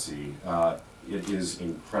resiliency, it is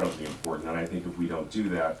incredibly important. And I think if we don't do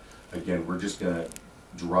that, again, we're just going to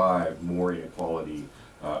drive more inequality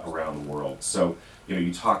around the world. So, you know,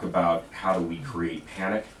 you talk about how do we create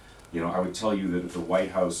panic. You know, I would tell you that if the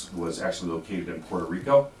White House was actually located in Puerto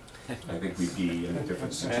Rico, I think we'd be in a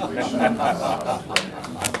different situation.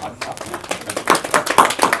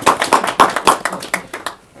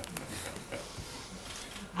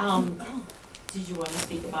 Did you want to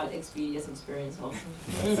speak about Expedia's experience also?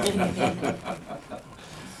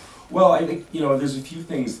 Well, I think, you know, there's a few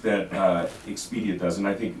things that Expedia does, and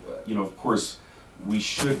I think, you know, of course, we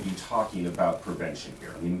should be talking about prevention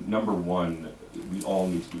here. I mean, number one, we all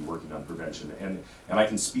need to be working on prevention, and I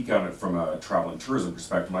can speak on it from a travel and tourism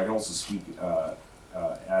perspective. I can also speak to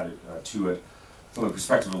it from the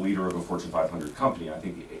perspective of a leader of a Fortune 500 company. I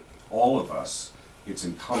think all of us, it's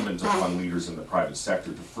incumbent upon leaders in the private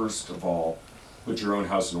sector to first of all put your own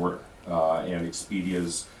house in order, and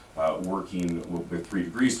Expedia's working with 3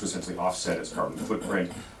 Degrees to essentially offset its carbon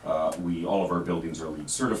footprint. All of our buildings are LEED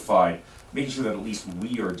certified, making sure that at least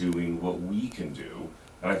we are doing what we can do.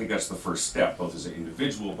 And I think that's the first step, both as an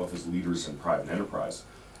individual, both as leaders in private enterprise.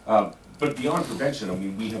 But beyond prevention, I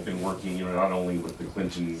mean, we have been working, you know, not only with the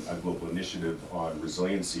Clinton Global Initiative on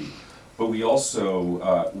resiliency, but we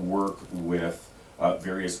also work with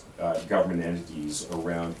various government entities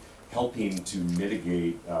around helping to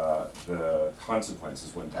mitigate the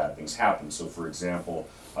consequences when bad things happen. So for example,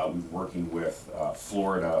 we're working with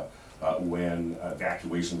Florida when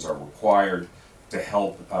evacuations are required to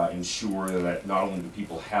help ensure that not only do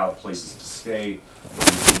people have places to stay,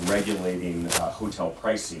 but we're regulating hotel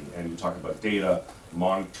pricing. And you talk about data,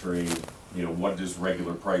 monitoring, you know, what is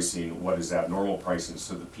regular pricing, what is abnormal pricing,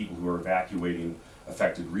 so that people who are evacuating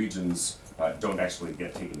affected regions don't actually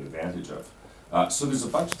get taken advantage of. So there's a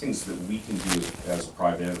bunch of things that we can do as a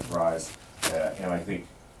private enterprise, and I think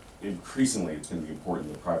increasingly it's going to be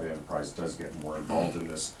important that private enterprise does get more involved in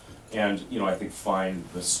this. And, you know, I think find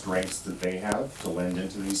the strengths that they have to lend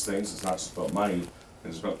into these things. It's not just about money,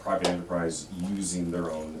 it's about private enterprise using their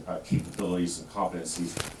own capabilities and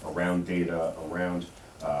competencies around data, around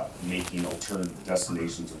making alternative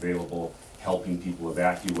destinations available, helping people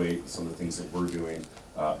evacuate, some of the things that we're doing,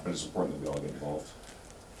 but it's important that we all get involved.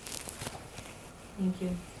 Thank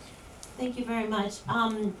you. Thank you very much.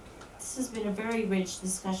 This has been a very rich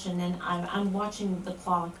discussion, and I'm watching the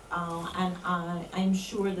clock, and I'm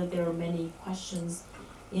sure that there are many questions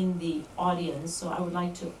in the audience, so I would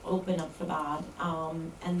like to open up for that,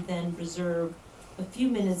 and then reserve a few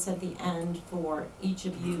minutes at the end for each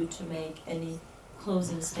of you to make any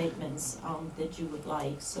closing statements that you would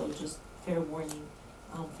like. So just fair warning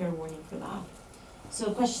for that.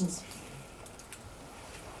 So questions?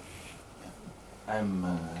 I'm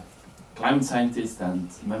a climate scientist and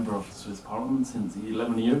member of the Swiss Parliament since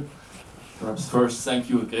 11 years. Perhaps first, thank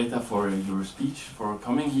you, Greta, for your speech, for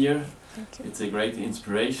coming here. Thank you. It's a great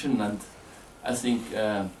inspiration, and I think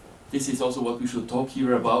this is also what we should talk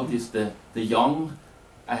here about, is the young,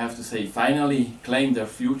 I have to say, finally claim their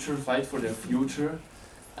future, fight for their future.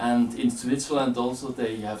 And in Switzerland also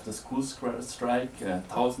they have the school strike.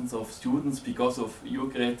 Thousands of students, because of you,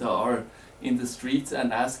 Greta, are in the streets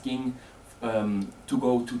and asking to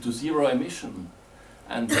go to zero emission.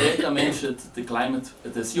 And Greta mentioned the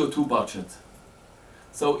CO2 budget.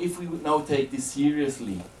 So if we would now take this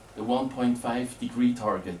seriously, the 1.5 degree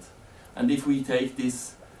target, and if we take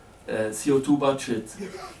this CO2 budget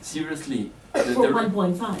seriously, For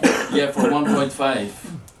 1.5. yeah, for 1.5.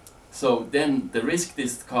 So then the risk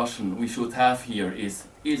discussion we should have here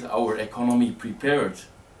is our economy prepared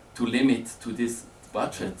to limit to this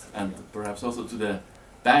budget, and perhaps also to the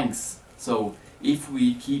banks? So if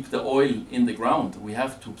we keep the oil in the ground, we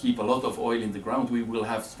have to keep a lot of oil in the ground, we will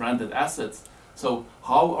have stranded assets. So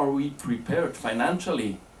how are we prepared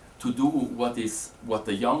financially to do what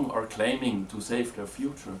the young are claiming to save their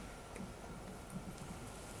future?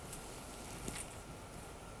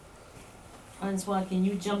 Francois, can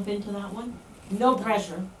you jump into that one? No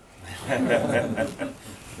pressure.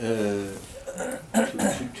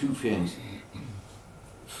 Two things.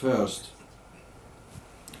 First,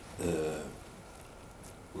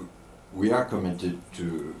 we are committed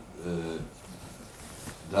to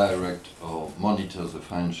direct or monitor the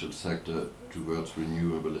financial sector towards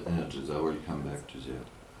renewable energies. I will come back to that.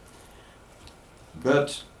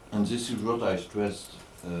 But, and this is what I stressed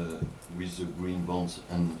with the green bonds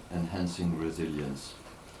and enhancing resilience,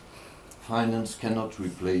 finance cannot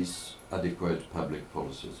replace adequate public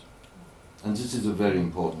policies. And this is a very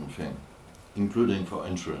important thing, including for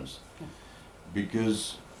insurance.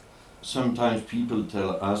 Because sometimes people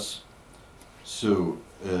tell us, so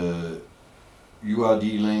you are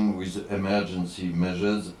dealing with emergency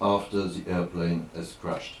measures after the airplane has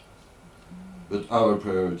crashed. But our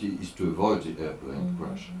priority is to avoid the airplane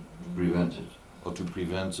crash, to prevent it, or to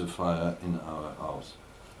prevent the fire in our house.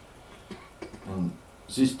 And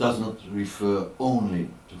this does not refer only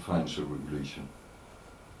to financial regulation.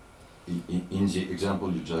 In the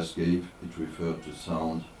example you just gave, it referred to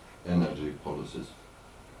sound energy policies.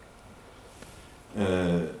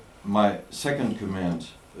 My second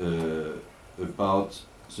comment about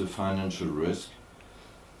the financial risk,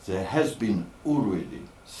 there has been already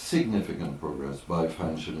significant progress by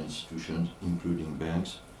financial institutions, including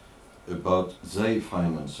banks, about their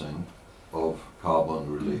financing of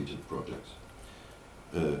carbon-related projects.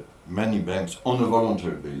 Many banks, on a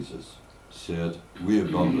voluntary basis, said we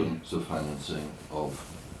abandon the financing of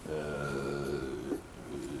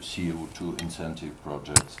CO2 incentive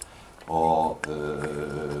projects or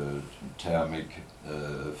thermic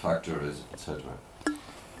factories, etc.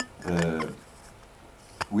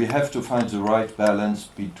 We have to find the right balance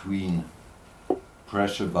between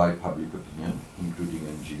pressure by public opinion, including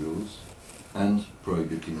NGOs, and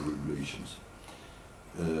prohibiting regulations.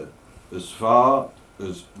 As far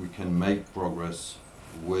as we can make progress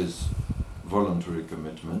with voluntary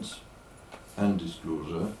commitments and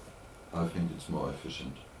disclosure, I think it's more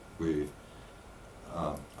efficient.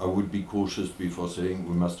 I would be cautious before saying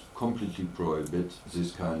we must completely prohibit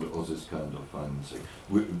this kind of financing.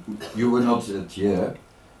 You were not at here.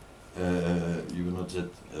 You were not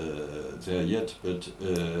there yet, but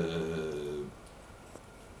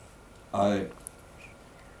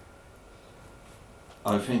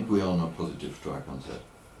I think we are on a positive track on that.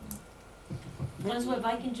 Francois, if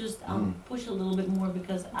I can just push a little bit more,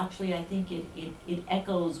 because actually I think it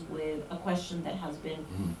echoes with a question that has been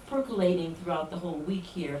percolating throughout the whole week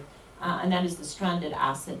here, and that is the stranded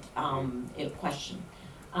asset question.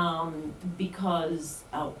 Because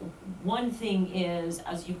one thing is,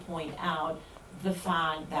 as you point out, the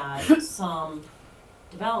fact that some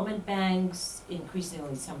development banks,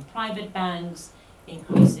 increasingly some private banks,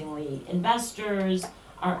 increasingly investors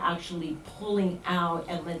are actually pulling out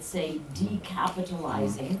and, let's say,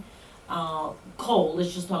 decapitalizing coal.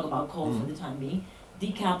 Let's just talk about coal for the time being.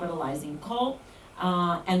 Decapitalizing coal,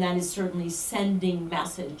 and that is certainly sending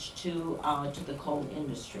message to the coal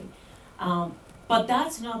industry. But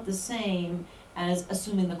that's not the same as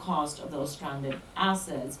assuming the cost of those stranded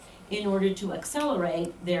assets in order to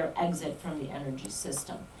accelerate their exit from the energy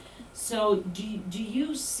system. So do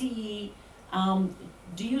you see, and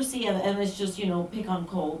let's just, pick on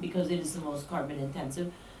coal because it is the most carbon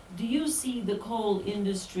intensive, do you see the coal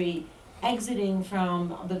industry exiting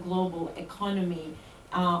from the global economy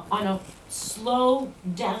on a slow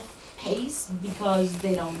death pace because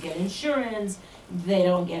they don't get insurance, they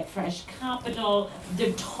don't get fresh capital,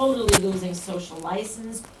 they're totally losing social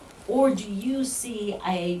license? Or do you see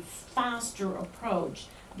a faster approach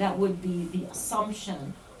that would be the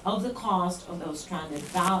assumption of the cost of those stranded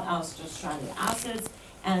assets,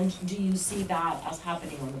 and do you see that as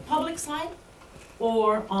happening on the public side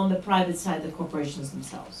or on the private side, the corporations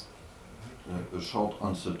themselves? A short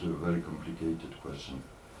answer to a very complicated question.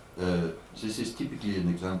 This is typically an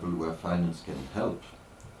example where finance can help,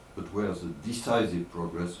 but where the decisive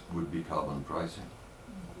progress would be carbon pricing.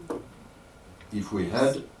 If we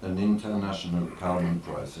had an international carbon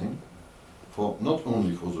pricing, for not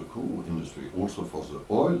only for the coal industry, also for the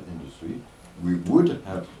oil industry, we would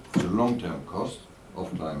have the long-term cost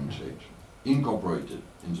of climate change incorporated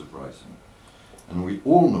in the pricing. And we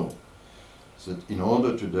all know that in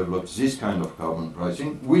order to develop this kind of carbon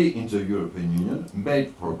pricing, we in the European Union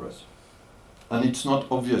made progress. And it's not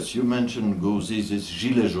obvious. You mentioned, Gauzy, this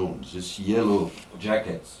gilets jaunes, this yellow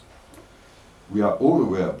jackets. We are all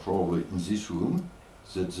aware, probably in this room,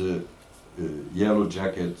 that the yellow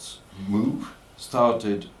jackets move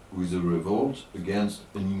started with a revolt against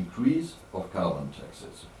an increase of carbon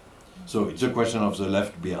taxes. So it's a question of the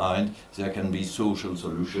left behind. There can be social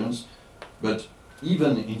solutions, but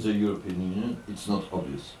even in the European Union, it's not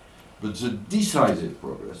obvious. But the decisive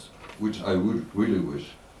progress, which I would really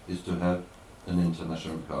wish, is to have an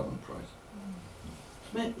international carbon price.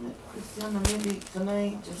 Christiana, maybe can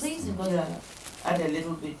I just Please, add a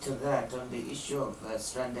little bit to that on the issue of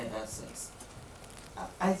stranded assets?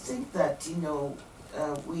 I think that,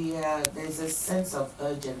 there's a sense of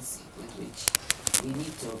urgency with which we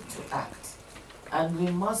need to act. And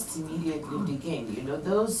we must immediately begin. You know,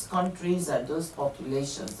 those countries and those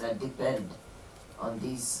populations that depend on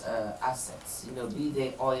these assets, you know, be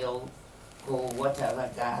they oil, coal, whatever,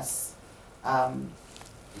 gas, there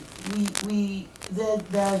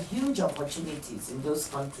are huge opportunities in those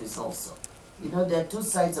countries also. You know, there are two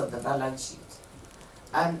sides of the balance sheet.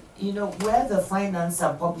 And, you know, where the finance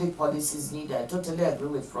and public policies need, I totally agree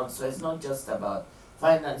with Francois, it's not just about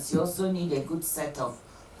finance. You also need a good set of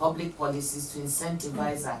public policies to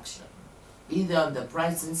incentivize action, either on the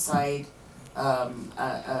pricing side,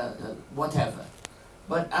 whatever.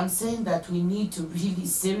 But I'm saying that we need to really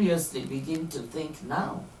seriously begin to think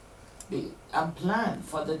now and plan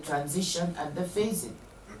for the transition and the phasing.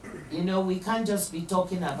 You know, we can't just be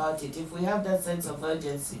talking about it. If we have that sense of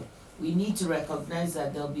urgency, we need to recognize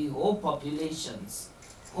that there'll be whole populations,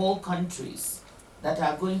 whole countries that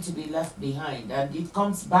are going to be left behind. And it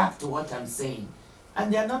comes back to what I'm saying.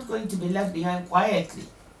 And they're not going to be left behind quietly.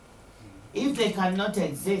 If they cannot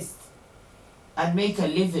exist and make a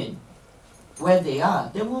living where they are,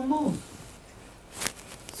 they will move.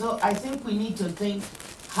 So I think we need to think,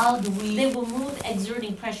 how do we... They will move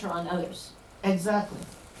exerting pressure on others. Exactly.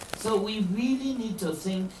 So we really need to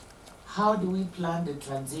think, how do we plan the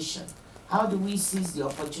transition? How do we seize the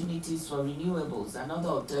opportunities for renewables and other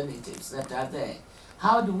alternatives that are there?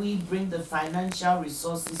 How do we bring the financial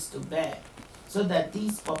resources to bear so that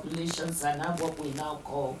these populations can have what we now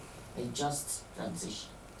call a just transition?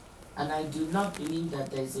 And I do not believe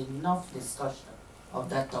that there is enough discussion of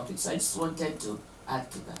that topic. So I just wanted to add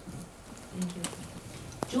to that. Thank you.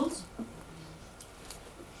 Jules?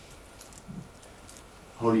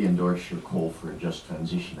 Wholly endorse your call for a just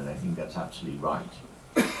transition, and I think that's absolutely right.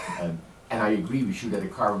 And I agree with you that a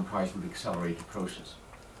carbon price would accelerate the process.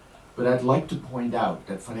 But I'd like to point out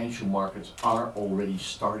that financial markets are already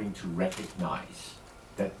starting to recognize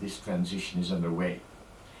that this transition is underway.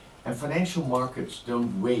 And financial markets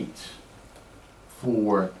don't wait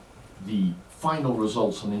for the final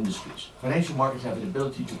results on industries. Financial markets have an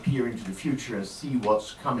ability to peer into the future and see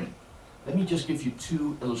what's coming. Let me just give you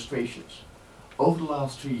two illustrations. Over the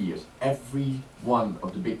last 3 years, every one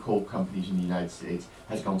of the big coal companies in the United States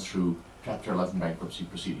has gone through Chapter 11 bankruptcy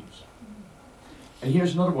proceedings. And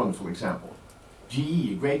here's another wonderful example.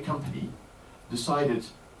 GE, a great company, decided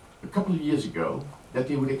a couple of years ago that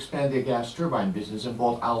they would expand their gas turbine business and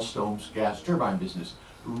bought Alstom's gas turbine business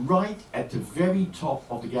right at the very top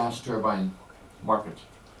of the gas turbine market.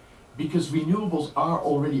 Because renewables are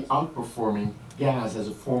already outperforming gas as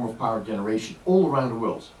a form of power generation all around the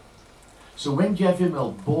world. So when Jeff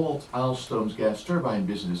Immelt bought Alstom's gas turbine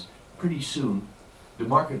business, pretty soon the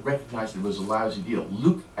market recognized it was a lousy deal.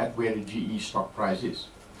 Look at where the GE stock price is.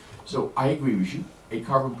 So I agree with you, a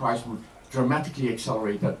carbon price would dramatically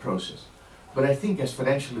accelerate that process. But I think as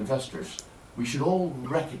financial investors, we should all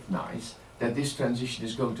recognize that this transition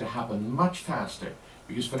is going to happen much faster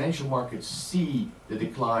because financial markets see the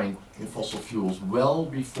decline in fossil fuels well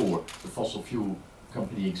before the fossil fuel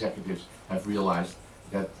company executives have realized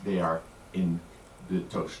that they are in the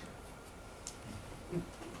toaster.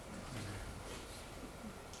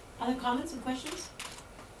 Other comments and questions?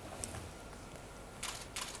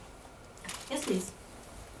 Yes, please.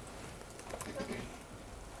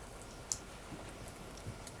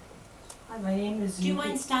 Hi, my name is. Do you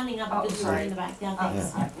mind standing up a bit sorry. in the back? Yeah,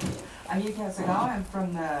 thanks. I'm Yuki Asagawa. I'm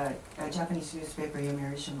from the Japanese newspaper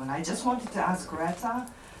Yomiuri Shimbun. I just wanted to ask Greta,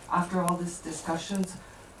 after all these discussions,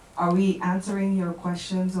 are we answering your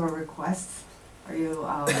questions or requests? Are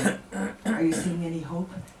you seeing any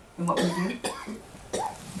hope in what we do?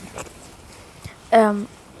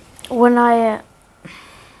 When I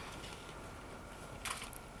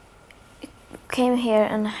came here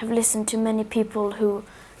and have listened to many people who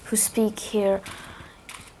speak here,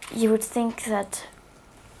 you would think that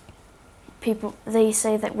they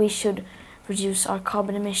say that we should reduce our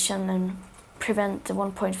carbon emission and prevent the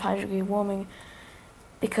 1.5 degree warming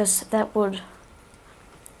because that would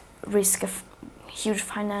risk a huge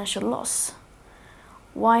financial loss.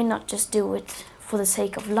 Why not just do it for the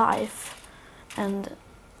sake of life and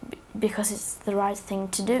because it's the right thing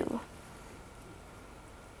to do?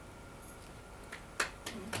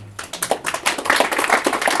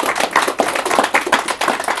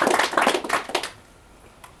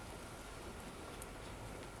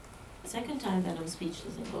 Second time that I'm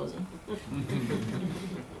speechless in closing.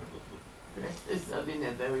 It's having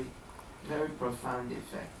a very, very profound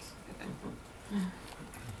effect.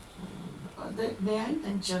 May I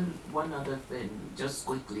mention one other thing, just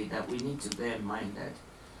quickly, that we need to bear in mind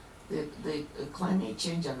that the climate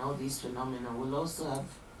change and all these phenomena will also have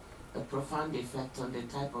a profound effect on the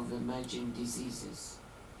type of emerging diseases.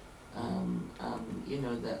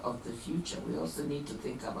 of the future. We also need to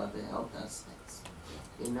think about the health aspects.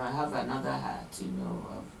 I have another hat,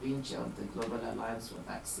 of being chair of the Global Alliance for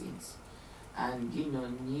Vaccines, and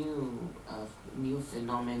new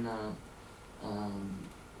phenomena,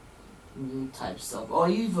 new types of, or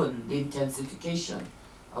even the intensification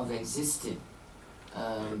of existing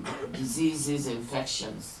diseases,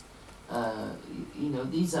 infections.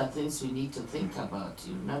 These are things we need to think about.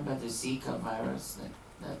 You remember the Zika virus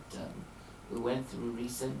that we went through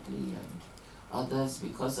recently, and others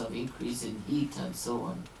because of increase in heat and so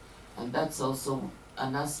on. And that's also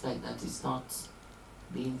an aspect that is not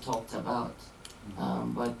being talked about.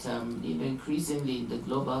 Increasingly in the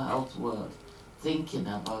global health world, thinking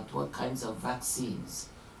about what kinds of vaccines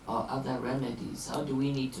or other remedies, how do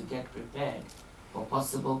we need to get prepared for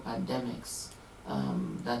possible pandemics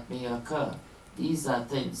that may occur. These are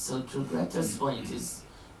things. So to Greta's point,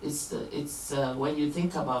 it's when you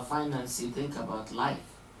think about finance, you think about life.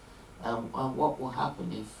 And what will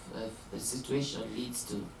happen if the situation leads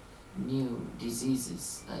to new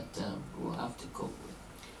diseases that we'll have to cope with.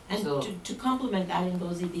 And So- to complement that,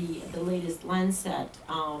 Ngozi, the latest Lancet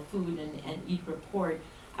Food and Eat report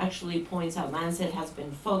actually points out Lancet has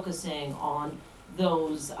been focusing on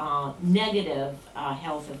those negative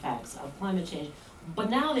health effects of climate change, but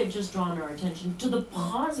now they've just drawn our attention to the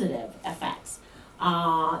positive effects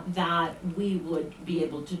that we would be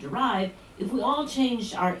able to derive if we all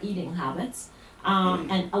changed our eating habits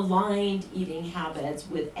and aligned eating habits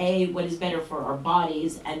with A, what is better for our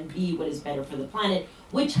bodies, and B, what is better for the planet,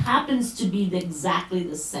 which happens to be exactly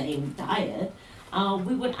the same diet,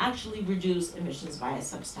 we would actually reduce emissions by a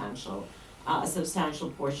substantial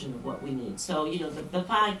portion of what we need. So, the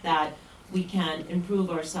fact that we can improve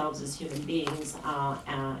ourselves as human beings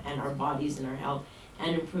and our bodies and our health,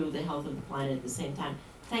 and improve the health of the planet at the same time.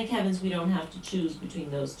 Thank heavens we don't have to choose between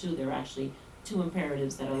those two. They're actually two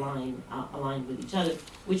imperatives that align with each other,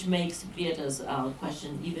 which makes Greta's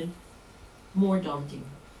question even more daunting.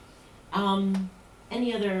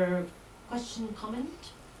 Any other question,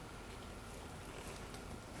 comment?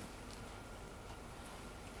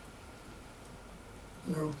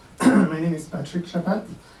 Hello, my name is Patrick Chapat.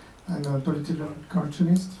 I'm a political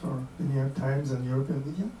cartoonist for the New York Times and European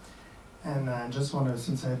media. And I just want to,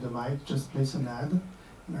 since I have the mic, just place an ad.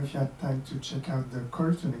 If you had time to check out the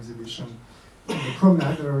cartoon exhibition on the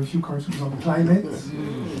promenade, there are a few cartoons on climate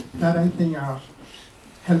that I think are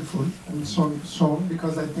helpful and shown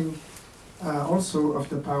because I think also of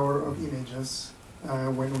the power of images.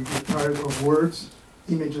 When we get tired of words,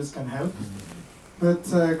 images can help. But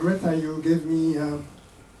Greta, you gave me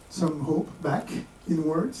some hope back in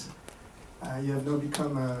words. You have now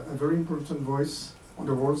become a very important voice on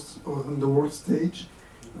the world stage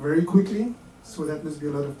very quickly, so that must be a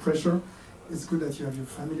lot of pressure. It's good that you have your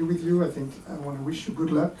family with you. I think I want to wish you good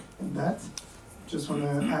luck in that. Just want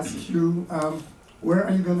to ask you, where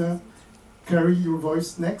are you going to carry your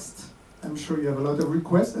voice next? I'm sure you have a lot of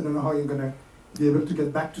requests. I don't know how you're going to be able to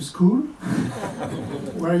get back to school.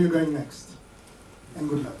 Where are you going next? And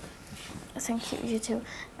good luck. Thank you, you too.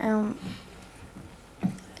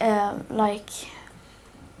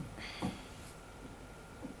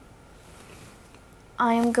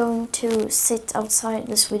 I am going to sit outside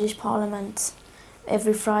the Swedish Parliament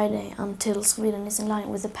every Friday until Sweden is in line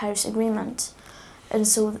with the Paris Agreement, and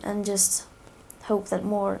just hope that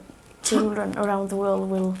more children around the world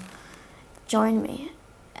will join me.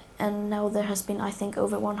 And now there has been, I think,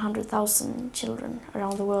 over 100,000 children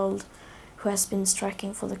around the world who has been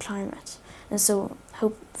striking for the climate, and so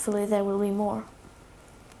hopefully there will be more.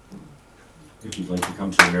 If you'd like to come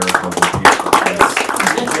to America, we'll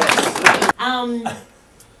pay.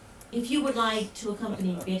 If you would like to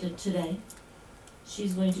accompany Greta today,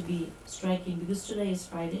 she's going to be striking because today is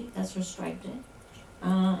Friday, that's her strike day.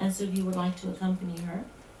 And so if you would like to accompany her,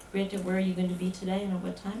 Greta, where are you going to be today and at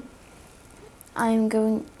what time? I'm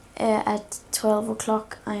going at 12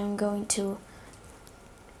 o'clock. I am going to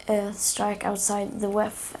strike outside the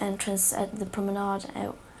WEF entrance at the promenade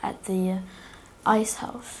at the Ice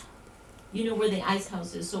House. You know where the Ice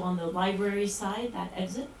House is, so on the library side, that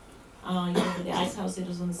exit. You know where the Ice House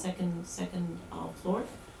is on the second floor.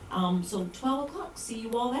 So 12 o'clock, see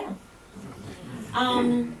you all there.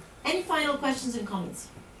 Any final questions and comments?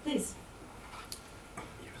 Please.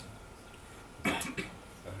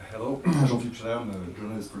 Hello, Jean-Philippe Scheller, I'm a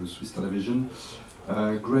journalist for the Swiss television.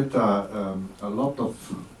 Greta, a lot of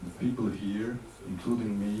the people here,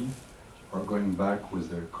 including me, are going back with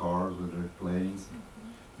their cars, with their planes.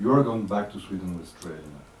 You are going back to Sweden with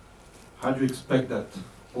train. How do you expect that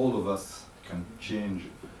all of us can change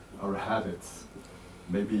our habits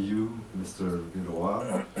maybe you, Mr.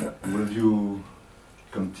 Villeroy, will you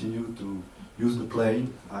continue to use the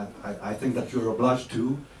plane? I think that you're obliged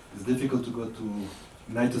to. It's difficult to go to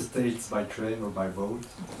United States by train or by boat.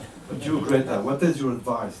 But you, Greta, what is your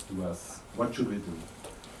advice to us? What should we do?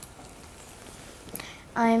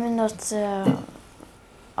 I'm not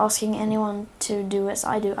asking anyone to do as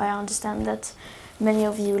I do. I understand that many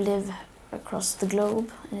of you live across the globe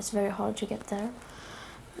and it's very hard to get there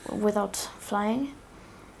without flying.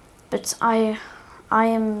 But I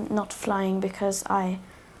am not flying because I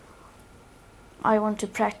want to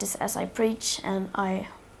practice as I preach, and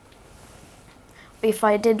if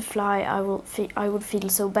I did fly, I would feel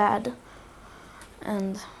so bad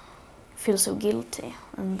and feel so guilty,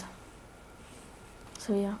 and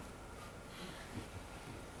so yeah.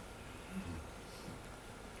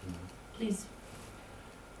 Please.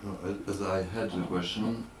 No, as I had the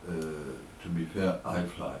question, to be fair, I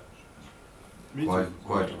fly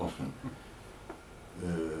quite often.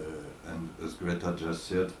 And as Greta just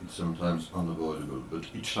said, it's sometimes unavoidable, but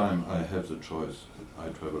each time I have the choice, I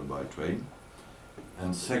travel by train.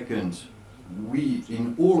 And second, we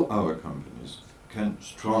in all our companies can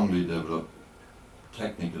strongly develop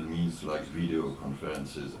technical means like video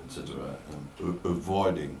conferences, etc., and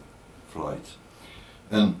avoiding flight.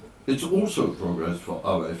 And it's also progress for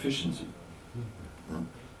our efficiency.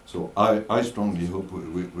 So I strongly hope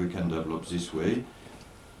we can develop this way.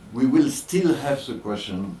 We will still have the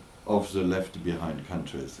question of the left behind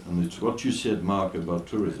countries, and it's what you said, Mark, about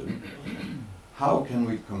tourism. How can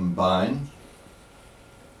we combine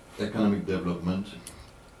economic development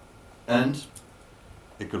and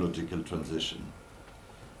ecological transition?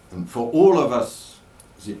 And for all of us,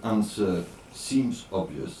 the answer seems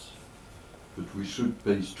obvious, but we should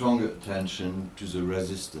pay stronger attention to the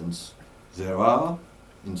resistance there are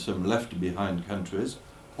in some left behind countries,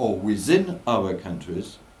 or within our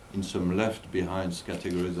countries in some left behind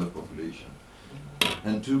categories of population.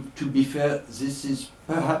 And to be fair, this is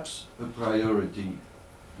perhaps a priority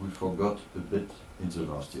we forgot a bit in the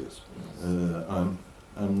last years.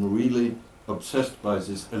 I'm really obsessed by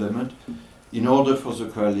this element in order for the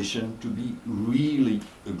coalition to be really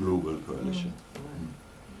a global coalition.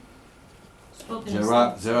 There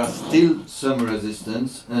are still some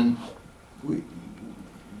resistance, and we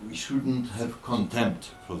shouldn't have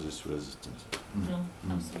contempt for this resistance. No,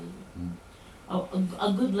 absolutely. Oh,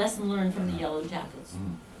 a good lesson learned from the Yellow Jackets.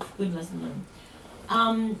 Good lesson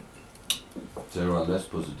learned. There are less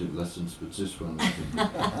positive lessons, but this one,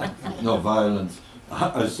 no violence.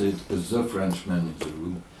 I said, as the Frenchman in the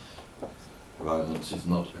room, violence is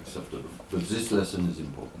not acceptable. But this lesson is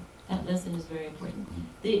important. That lesson is very important.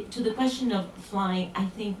 To the question of flying, I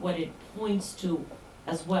think what it points to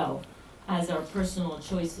as well as our personal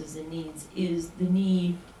choices and needs is the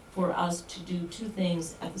need for us to do two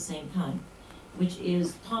things at the same time, which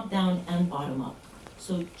is top-down and bottom-up.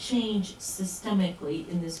 So change systemically,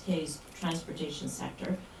 in this case, transportation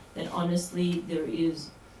sector, that honestly there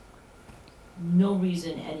is no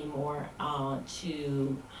reason anymore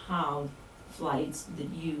to have flights that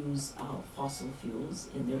use fossil fuels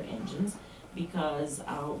in their engines, because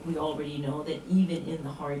we already know that even in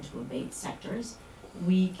the hard-to-abate sectors,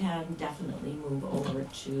 we can definitely move over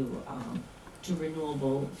to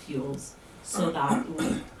renewable fuels, so that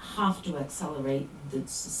we have to accelerate the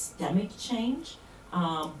systemic change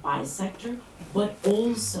by sector, but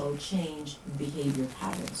also change behavior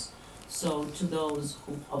patterns. So to those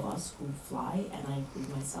of us who fly, and I include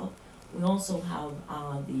myself, we also have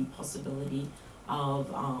the possibility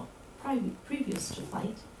of previous to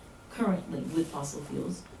flight, currently with fossil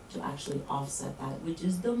fuels, to actually offset that, which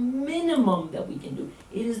is the minimum that we can do.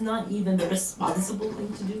 It is not even the responsible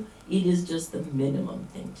thing to do, it is just the minimum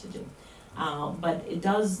thing to do. But it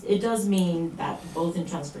does mean that both in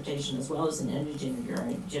transportation as well as in energy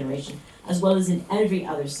generation, as well as in every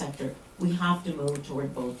other sector, we have to move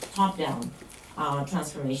toward both top-down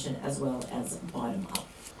transformation as well as bottom-up.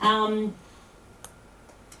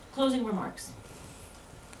 Closing remarks.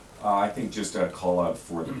 I think just a call out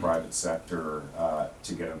for the private sector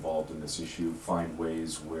to get involved in this issue, find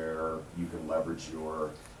ways where you can leverage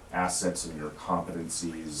your assets and your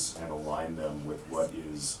competencies and align them with what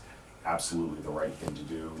is absolutely the right thing to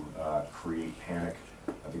do, create panic.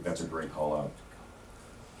 I think that's a great call out.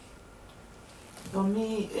 For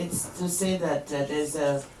me, it's to say that there's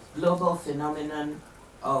a global phenomenon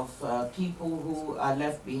of people who are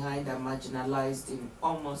left behind and marginalized in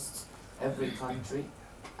almost every country,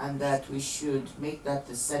 and that we should make that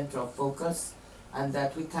the center of focus, and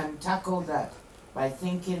that we can tackle that by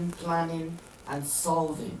thinking, planning, and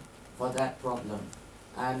solving for that problem.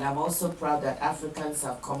 And I'm also proud that Africans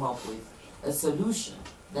have come up with a solution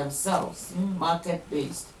themselves,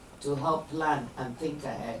 market-based, to help plan and think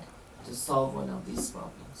ahead to solve one of these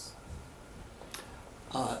problems.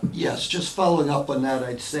 Yes, just following up on that,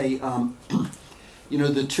 I'd say, you know,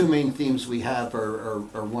 the two main themes we have are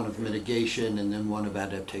one of mitigation and then one of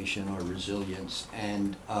adaptation or resilience.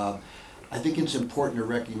 And I think it's important to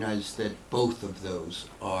recognize that both of those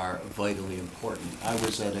are vitally important. I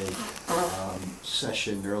was at a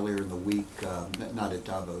session earlier in the week, not at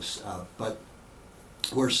Davos, but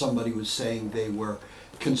where somebody was saying they were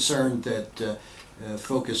concerned that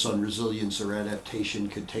focus on resilience or adaptation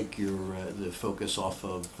could take the focus off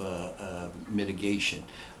of mitigation.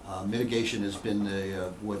 Mitigation has been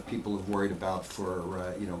what people have worried about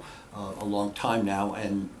for a long time now,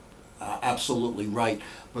 and absolutely right.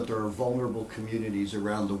 But there are vulnerable communities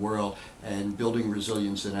around the world, and building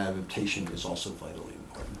resilience and adaptation is also vitally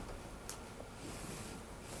important.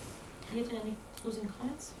 Do you have any closing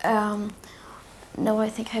comments? No, I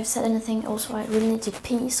think I've said anything. Also, I really need to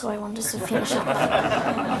pee, so I wanted to finish up.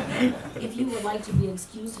 If you would like to be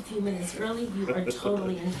excused a few minutes early, you are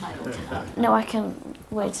totally entitled to that. No, I can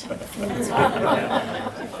wait a few minutes.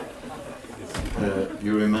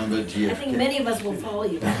 You remember GFK? I think many of us will follow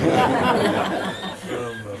you. You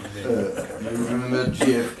remember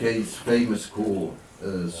JFK's famous call,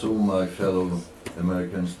 so my fellow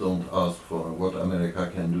Americans, don't ask for what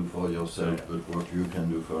America can do for yourself, but what you can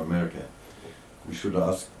do for America. We should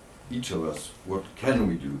ask each of us, what can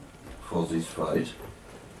we do for this fight?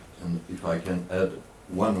 And if I can add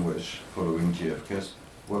one wish following JFK's,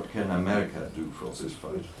 what can America do for this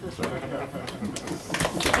fight?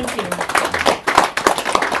 Thank you.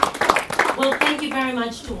 Well, thank you very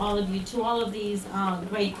much to all of you, to all of these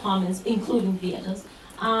great comments, including Vietta's.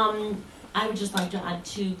 I would just like to add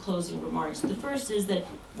two closing remarks. The first is that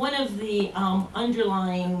one of the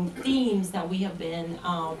underlying themes that we have been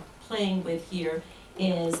playing with here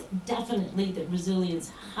is definitely that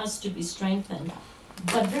resilience has to be strengthened.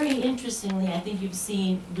 But very interestingly, I think you've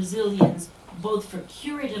seen resilience both for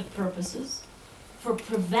curative purposes, for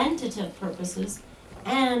preventative purposes,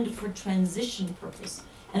 and for transition purpose.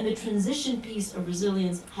 And the transition piece of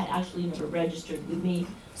resilience had actually never registered with me,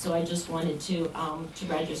 so I just wanted to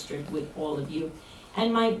register it with all of you.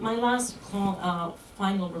 And my last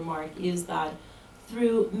final remark is that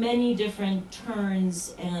through many different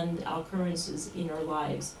turns and occurrences in our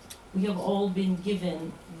lives, we have all been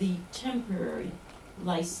given the temporary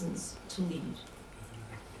license to lead.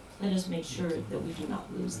 Let us make sure that we do not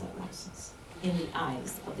lose that license in the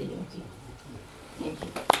eyes of the young people. Thank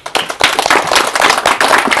you.